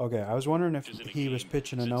 Okay, I was wondering if he was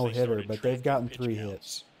pitching a no-hitter, but they've gotten 3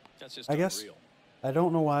 hits. That's just I guess unreal. I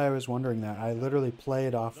don't know why I was wondering that. I literally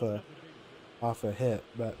played off a hit,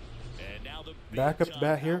 but And now the back up the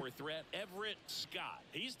bat here. power threat, Everett Scott.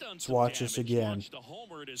 He's done Let's some watch this damage. again. Launched a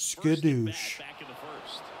homer at his first at-bat Skadoosh. back in the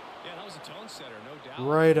first. Yeah, that was a tone setter, no doubt.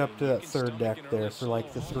 Right I up mean, to you that can third stomach deck an there early for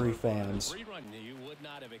like the solo 3 homer, but a fans. three-run, you would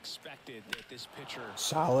not have expected that this pitcher.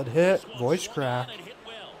 Solid hit, Swung voice on crack. and hit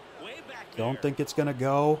well. Way back Don't there. think it's gonna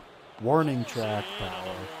go. Warning track And a power.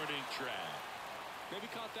 warning track. Maybe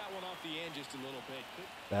caught that one off the end just a little bit.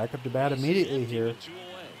 Back up to bat immediately Empty here. with 2 away.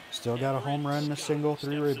 Still got a home run and a single,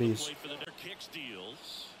 3 Steps to the ribbies. plate for the kick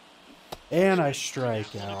steals. And I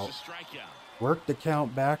strike It's a out. strikeout. Worked the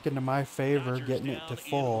count back into my favor, Dodgers getting it down to in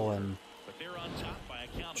full, order, and but they're on top by a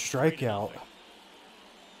count of strikeout. 3-0.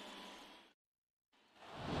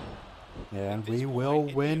 And At this we point, will it'd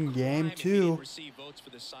be a win crime game if he didn't 2. receive votes for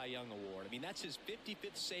the Cy Young Award. I mean, that's his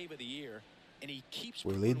 55th save of the year, and he keeps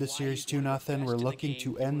We proving lead the why series he's one of the 2-0. best We're in the looking game to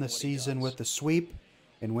doing end the what he season does. with a sweep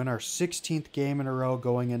and win our 16th game in a row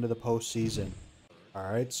going into the postseason. All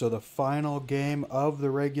right, so the final game of the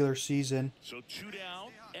regular season, So 2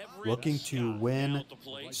 down. Everett looking to Scott win down at the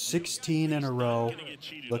plate. 16 in a row, Gonna get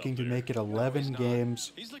cheated looking up to there. make it No, he's 11 not.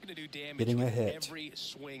 games. He's looking to do damage getting a with hit. every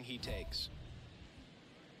swing he takes.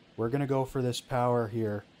 We're going to go for this power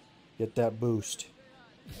here. Get that boost.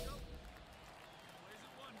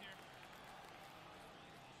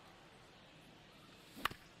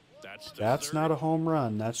 That's not a home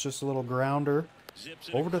run. That's just a little grounder. Zips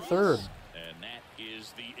it Over to across, third. And that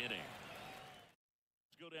is the inning.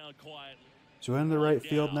 Let's go down quietly. So in the right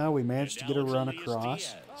field Down. now, we managed to And get a now run it's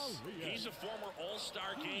Elias across. Diaz. He's a former All-Star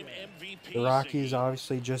Game MVP. The Rockies Siggy.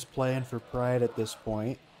 obviously just playing for pride at this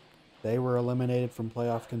point. They were eliminated from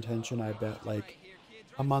playoff contention, I bet, like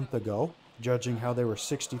a month ago, judging how they were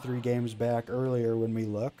 63 games back earlier when we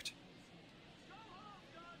looked.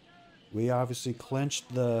 We obviously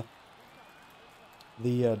clinched the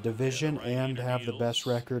division and have the best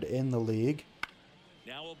record in the league.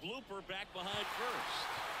 Now a blooper back behind first.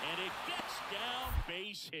 And it gets down,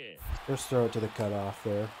 base hit. Let's throw it to the cutoff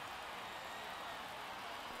there.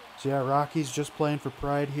 So yeah, Rockies just playing for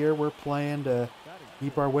pride here. We're playing to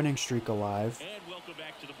keep our winning streak alive. And welcome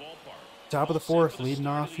back to the ballpark. Top of the All set fourth, for the leading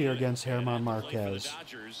start off of the here inning. against And Herman at the plate for the Marquez.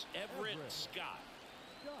 Dodgers, Everett Scott.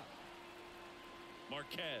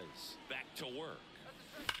 Marquez back to work.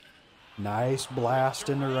 Nice blast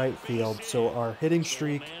into right field. So our hitting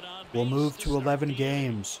streak will move to 11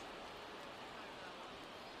 games.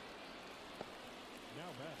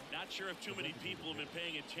 Not sure if too many people have been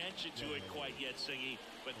paying attention to it quite yet, Singy,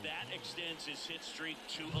 but that extends his hit streak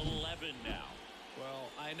to 11 now. Well,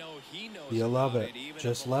 I know he knows You love about it. even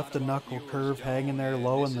Just if a lot left the of our knuckle viewers curve don't, hanging there and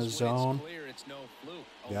low this in the is when it's zone. clear it's no fluke.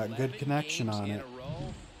 Got good 11 connection games on in it. a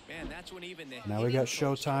row. Man, that's when even the Now we hitting got coach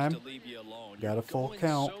starts Showtime. to leave you alone. Got a You're full going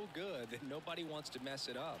count. so good that nobody wants to mess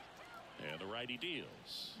it up. And the righty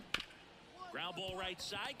deals. Ground ball right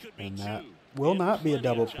side could be And two. that will And not be a plenty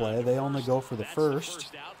double of time play. to They only first. go for the That's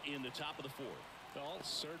first. out in the top of the fourth. Well,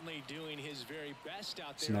 certainly doing his very best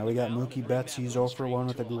out there. So now on we the got mound to Mookie bring Betts. that He's run 0 for 1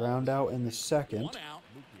 with a streak to halt. ground out in the second. One out.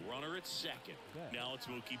 Runner at second. Now it's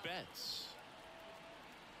Mookie Betts.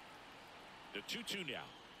 The 2-2 now.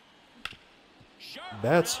 Sharp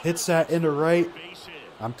Betts ground hits that into right. base hit.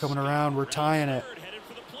 I'm coming around. We're tying it. Third, headed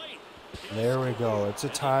for the plate. There we go. It's a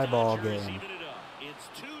And the tie ball Dodgers game. even it up.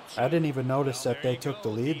 It's 2-2. I didn't even notice Well, that there they you took go,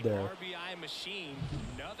 the lead there. RBI machine,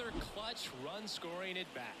 another clutch run scoring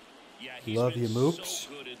at bat. Yeah, he's Love been you, Mooks. so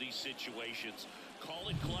good in these situations. Call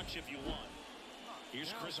it clutch if you want.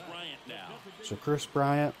 Here's Chris Bryant now. So Chris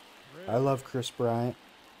Bryant, I love Chris Bryant.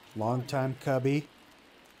 Longtime Cubby.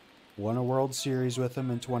 Won a World Series with him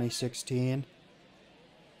in 2016.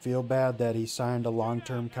 Feel bad that he signed a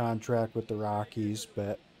long-term contract with the Rockies,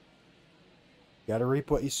 but gotta reap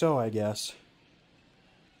what you sow, I guess.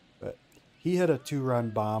 But he hit a 2-run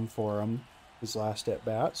bomb for him his last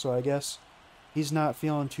at-bat, so I guess he's not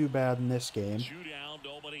feeling too bad in this game. 2 down,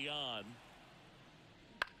 nobody on.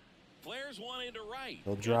 Flares one into right.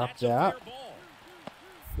 He'll drop that.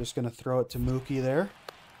 Just gonna throw it to Mookie there.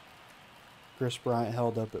 Chris Bryant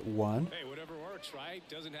held up at 1. Hey, whatever works, right?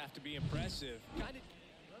 Doesn't have to be impressive.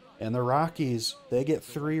 And the Rockies, they get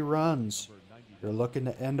 3 runs. They're looking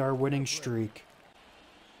to end our winning streak.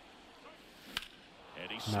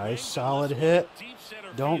 Nice, solid hit.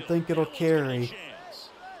 Don't think it'll carry.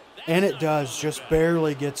 And it does, just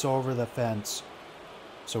barely gets over the fence.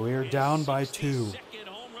 So we are down by 2.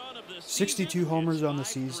 62 homers on the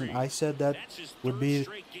season. I said that would be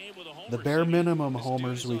the bare minimum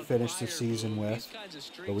homers we finished the season with.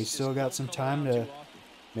 But we still got some time to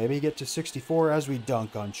maybe get to 64 as we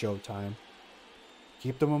dunk on Showtime.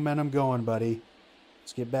 Keep the momentum going, buddy.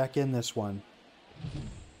 Let's get back in this one.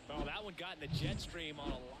 Oh, that one got in the jet stream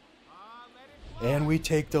on a... And we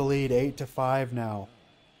take the lead 8-5 now.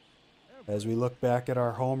 As we look back at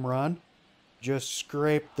our home run, just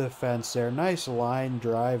scraped the fence there. Nice line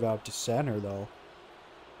drive out to center, though.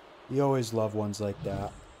 You always love ones like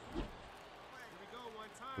that.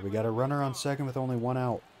 We got a runner on second with only 1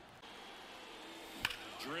 out.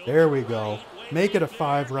 There we go. Make it a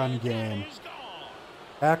 5-run game.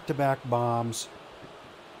 Back-to-back bombs.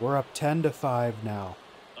 We're up 10-5 now.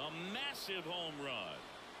 A massive home run.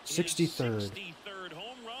 63rd. 63rd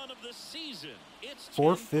home run of the season. It's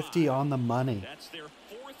 450 on the money. That's their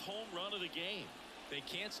 4th home run of the game. They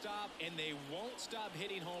can't stop, and they won't stop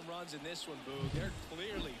hitting home runs in this one, Boo. They're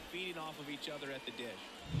clearly feeding off of each other at the dish.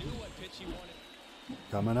 Knew what pitch he wanted.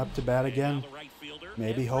 Coming up to bat again.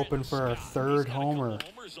 Maybe hoping for our 3rd homer.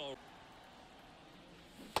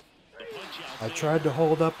 I tried to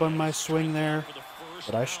hold up on my swing there,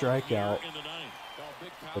 but I strike out.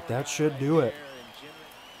 But that should do it.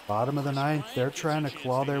 Bottom of the 9th, they're trying to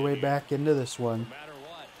claw their way back into this one.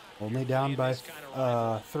 Only down by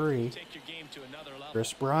 3.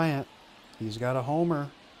 Chris Bryant, he's got a homer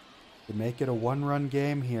to make it a 1-run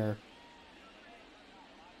game here.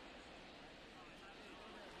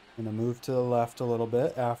 Gonna move to the left a little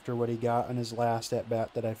bit after what he got on his last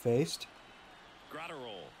at-bat that I faced.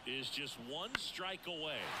 Gratterall is just 1 strike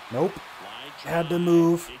away. Nope. Had to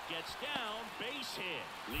move. It gets down, base hit.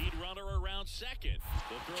 Lead runner around second.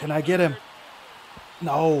 Can I get him?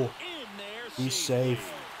 No. In there, He's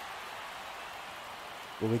safe.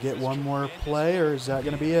 Will we get one more play, or is that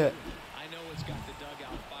going to be it?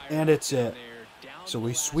 And it's it. So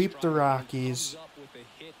we sweep the Rockies,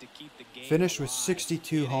 finish with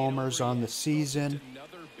 62 homers on the season,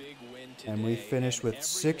 and we finish with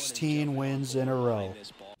 16 wins in a row.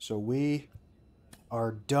 So we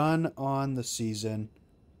are done on the season.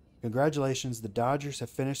 Congratulations, the Dodgers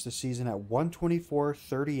have finished the season at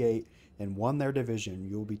 124-38 and won their division.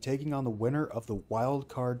 You will be taking on the winner of the wild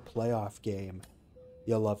card playoff game.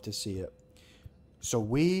 You'll love to see it. So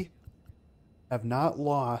we have not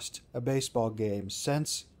lost a baseball game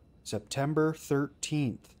since September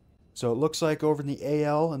 13th. So it looks like over in the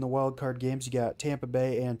AL in the wild card games, you got Tampa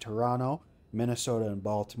Bay and Toronto, Minnesota and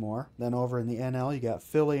Baltimore. Then over in the NL, you got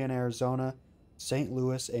Philly and Arizona, St.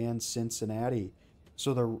 Louis and Cincinnati.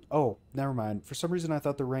 So never mind. For some reason, I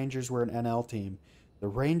thought the Rangers were an NL team. The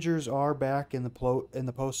Rangers are back in the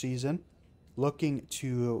postseason, looking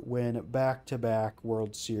to win back-to-back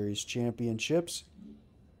World Series championships.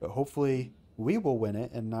 But hopefully, we will win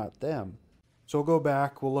it and not them. So we'll go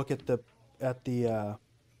back. We'll look at the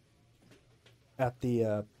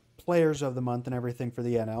players of the month and everything for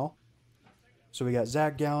the NL. So we got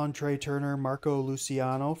Zach Gallen, Trey Turner, Marco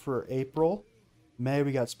Luciano for April. May,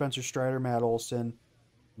 we got Spencer Strider, Matt Olson,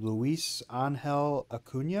 Luis Angel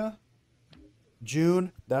Acuna.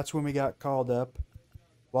 June, that's when we got called up.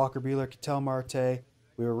 Walker Buehler, Ketel Marte.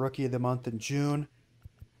 We were Rookie of the Month in June.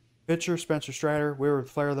 Pitcher, Spencer Strider. We were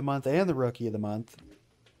Player of the Month and the Rookie of the Month.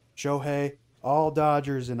 Shohei, all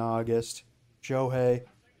Dodgers in August. Shohei,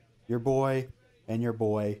 your boy and your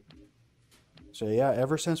boy. So yeah,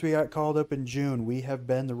 ever since we got called up in June, we have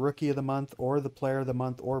been the Rookie of the Month or the Player of the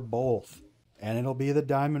Month or both. And it'll be the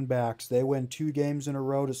Diamondbacks. They win 2 games in a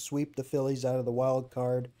row to sweep the Phillies out of the wild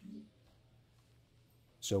card.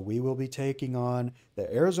 So we will be taking on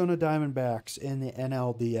the Arizona Diamondbacks in the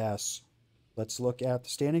NLDS. let's look at the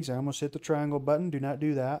standings. I almost hit the triangle button. Do not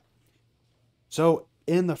do that. So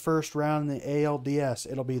in the first round in the ALDS,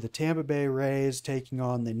 it'll be the Tampa Bay Rays taking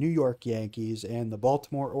on the New York Yankees and the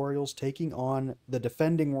Baltimore Orioles taking on the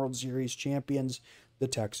defending World Series champions, the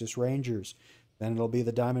Texas Rangers. Then it'll be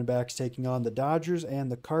the Diamondbacks taking on the Dodgers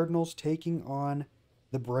and the Cardinals taking on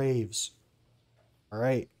the Braves. All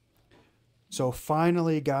right. So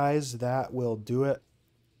finally, guys, that will do it.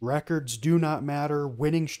 Records do not matter.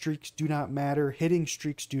 Winning streaks do not matter. Hitting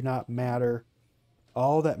streaks do not matter.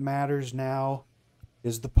 All that matters now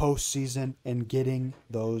is the postseason and getting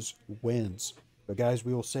those wins. But guys,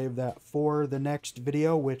 we will save that for the next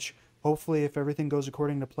video, which hopefully, if everything goes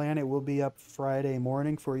according to plan, it will be up Friday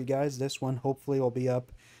morning for you guys. This one hopefully will be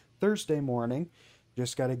up Thursday morning.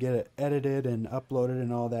 Just got to get it edited and uploaded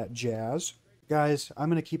and all that jazz. Guys, I'm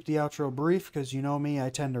going to keep the outro brief because you know me, I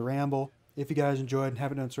tend to ramble. If you guys enjoyed and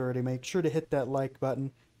haven't done so already, make sure to hit that like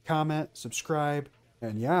button, comment, subscribe,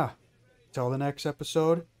 and yeah, till the next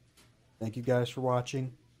episode, thank you guys for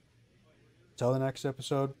watching. Till the next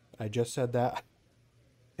episode, I just said that.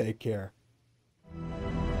 Take care.